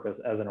vision and purpose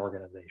as an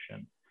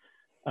organization?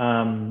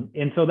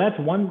 And so that's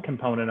one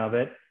component of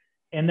it.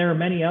 And there are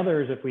many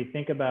others if we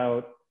think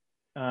about,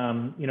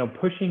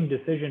 pushing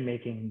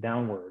decision-making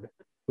downward,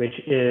 which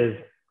is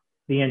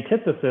the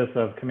antithesis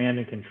of command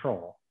and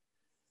control.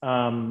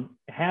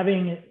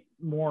 Having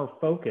more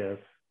focus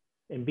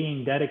and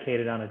being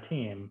dedicated on a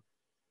team,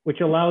 which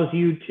allows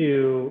you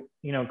to,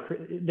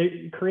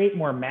 create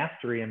more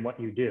mastery in what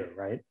you do,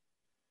 right?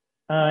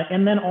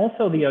 And then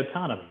also the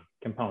autonomy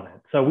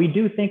component. So we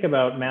do think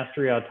about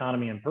mastery,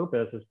 autonomy, and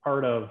purpose as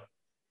part of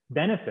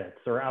benefits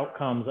or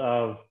outcomes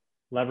of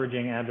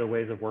leveraging agile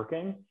ways of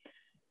working.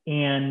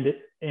 And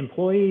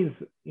employees,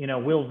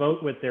 will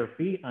vote with their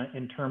feet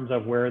in terms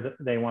of where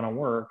they want to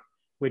work,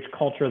 which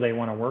culture they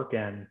want to work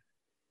in,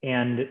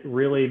 and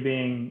really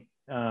being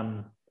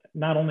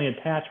not only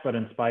attached, but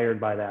inspired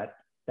by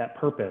that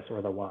purpose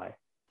or the why.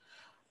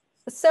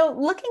 So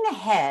looking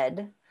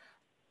ahead,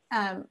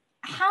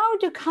 how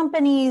do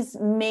companies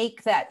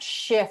make that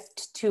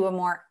shift to a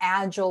more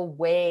agile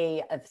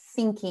way of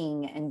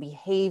thinking and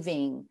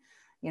behaving?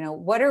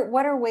 What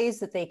are ways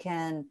that they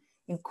can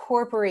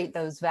incorporate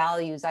those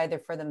values either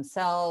for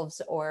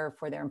themselves or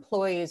for their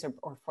employees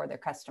or for their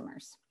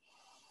customers?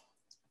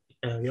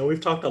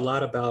 We've talked a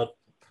lot about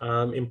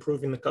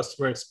improving the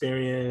customer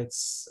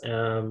experience,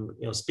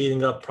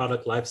 speeding up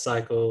product life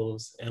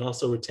cycles, and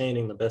also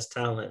retaining the best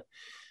talent.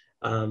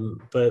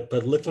 But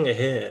looking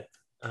ahead,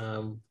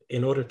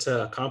 in order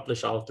to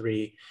accomplish all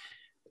three,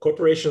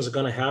 corporations are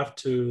going to have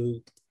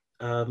to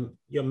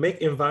make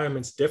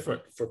environments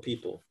different for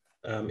people.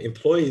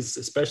 Employees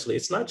especially,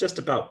 it's not just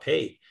about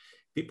pay.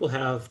 People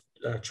have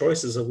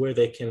choices of where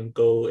they can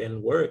go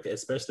and work,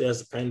 especially as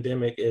the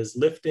pandemic is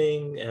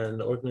lifting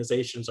and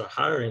organizations are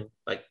hiring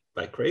like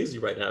crazy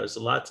right now. There's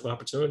lots of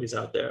opportunities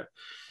out there.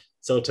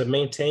 So to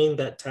maintain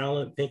that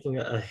talent, thinking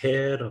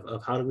ahead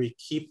of how do we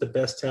keep the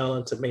best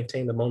talent to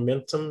maintain the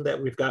momentum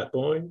that we've got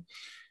going,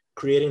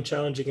 creating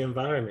challenging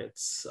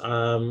environments,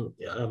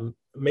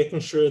 making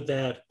sure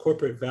that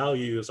corporate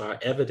values are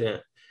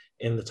evident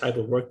in the type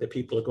of work that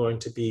people are going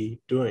to be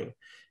doing.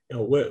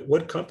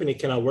 What company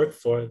can I work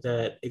for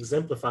that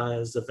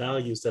exemplifies the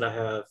values that I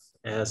have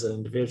as an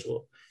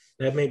individual?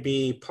 That may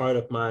be part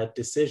of my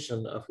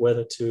decision of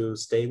whether to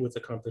stay with the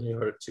company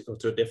or to go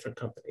to a different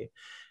company.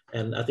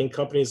 And I think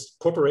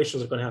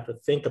corporations are going to have to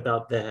think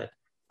about that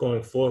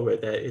going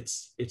forward, that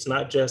it's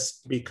not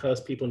just because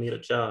people need a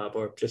job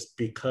or just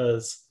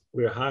because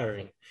we're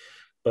hiring,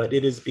 but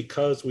it is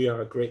because we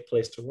are a great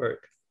place to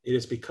work. It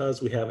is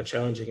because we have a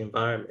challenging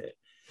environment.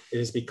 It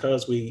is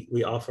because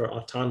we offer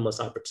autonomous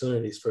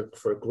opportunities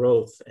for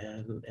growth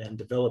and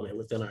development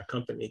within our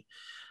company.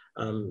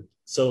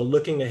 So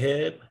looking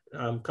ahead,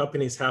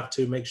 companies have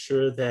to make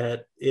sure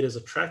that it is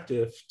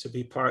attractive to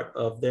be part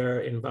of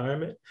their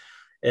environment,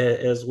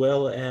 as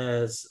well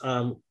as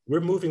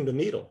we're moving the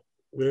needle.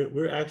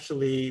 We're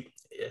actually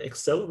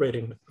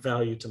accelerating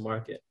value to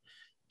market.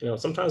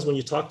 Sometimes when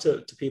you talk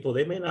to people,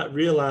 they may not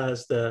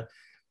realize the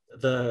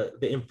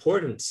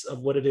importance of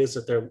what it is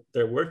that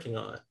they're working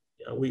on.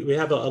 We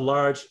have a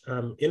large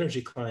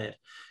energy client,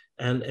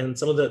 and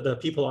some of the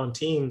people on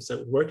teams that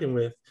we're working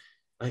with,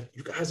 like,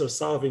 you guys are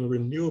solving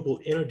renewable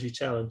energy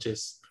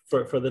challenges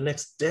for the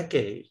next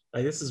decade.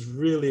 Like, this is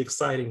really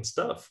exciting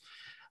stuff.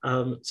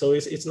 So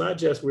it's not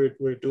just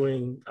we're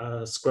doing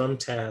Scrum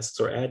tasks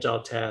or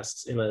Agile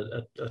tasks in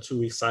a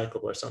 2-week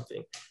cycle or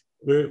something.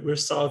 We're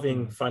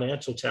solving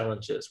financial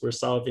challenges. We're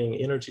solving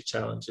energy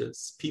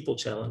challenges, people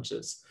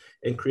challenges,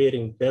 and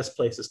creating best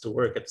places to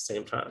work at the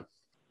same time.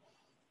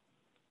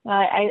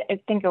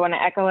 I think I want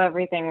to echo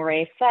everything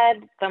Ray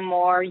said. The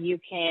more you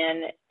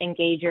can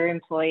engage your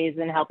employees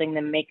in helping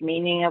them make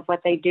meaning of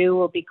what they do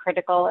will be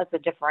critical as a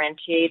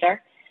differentiator.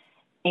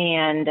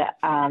 And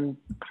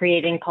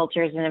creating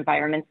cultures and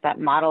environments that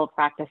model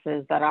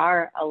practices that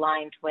are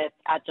aligned with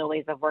agile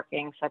ways of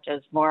working, such as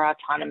more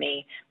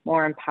autonomy,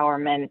 more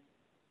empowerment,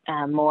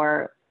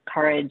 more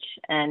courage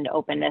and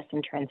openness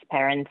and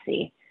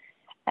transparency,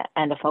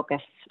 and a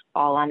focus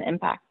all on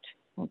impact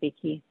will be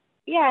key.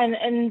 Yeah,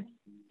 and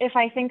if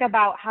I think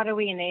about how do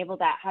we enable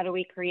that, how do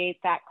we create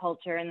that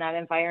culture and that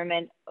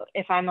environment,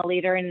 if I'm a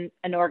leader in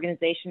an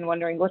organization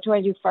wondering, what do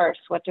I do first?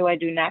 What do I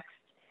do next?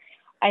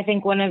 I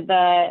think one of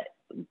the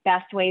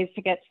best ways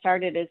to get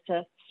started is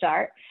to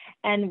start.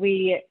 And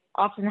we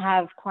often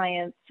have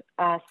clients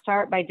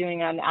start by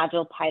doing an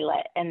agile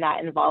pilot, and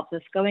that involves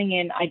us going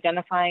in,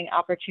 identifying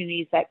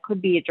opportunities that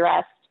could be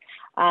addressed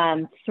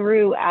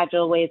through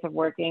agile ways of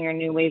working or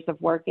new ways of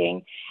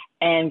working,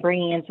 and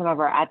bringing in some of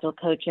our agile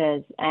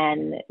coaches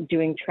and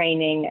doing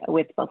training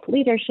with both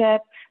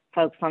leadership,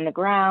 folks on the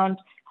ground,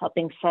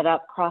 helping set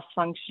up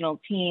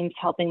cross-functional teams,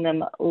 helping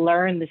them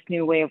learn this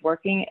new way of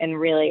working and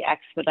really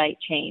expedite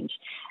change.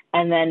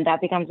 And then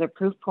that becomes a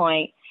proof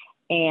point,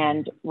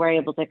 and we're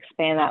able to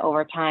expand that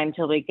over time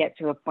till we get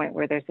to a point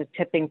where there's a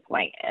tipping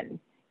point and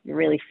you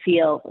really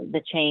feel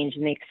the change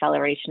and the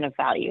acceleration of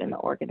value in the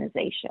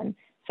organization.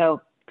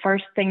 So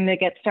first thing to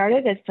get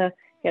started is to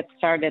get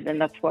started, and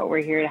that's what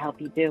we're here to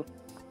help you do.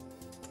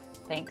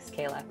 Thanks,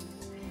 Kayla.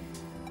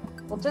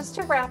 Well, just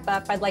to wrap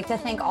up, I'd like to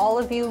thank all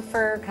of you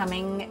for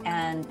coming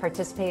and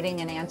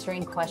participating and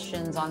answering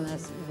questions on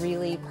this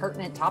really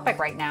pertinent topic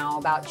right now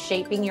about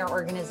shaping your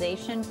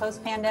organization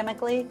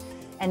post-pandemically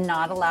and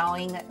not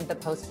allowing the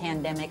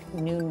post-pandemic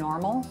new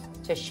normal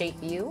to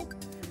shape you.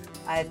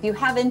 If you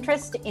have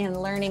interest in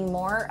learning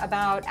more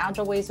about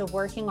agile ways of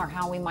working or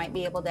how we might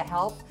be able to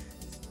help,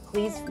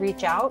 please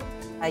reach out.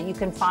 You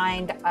can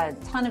find a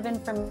ton of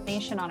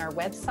information on our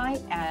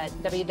website at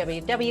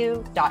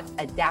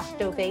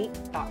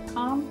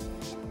www.adaptovate.com,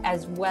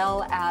 as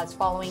well as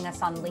following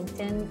us on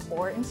LinkedIn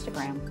or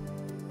Instagram.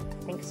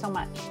 Thanks so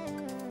much.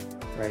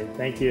 Right.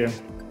 Thank you.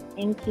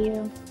 Thank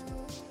you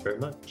very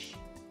much.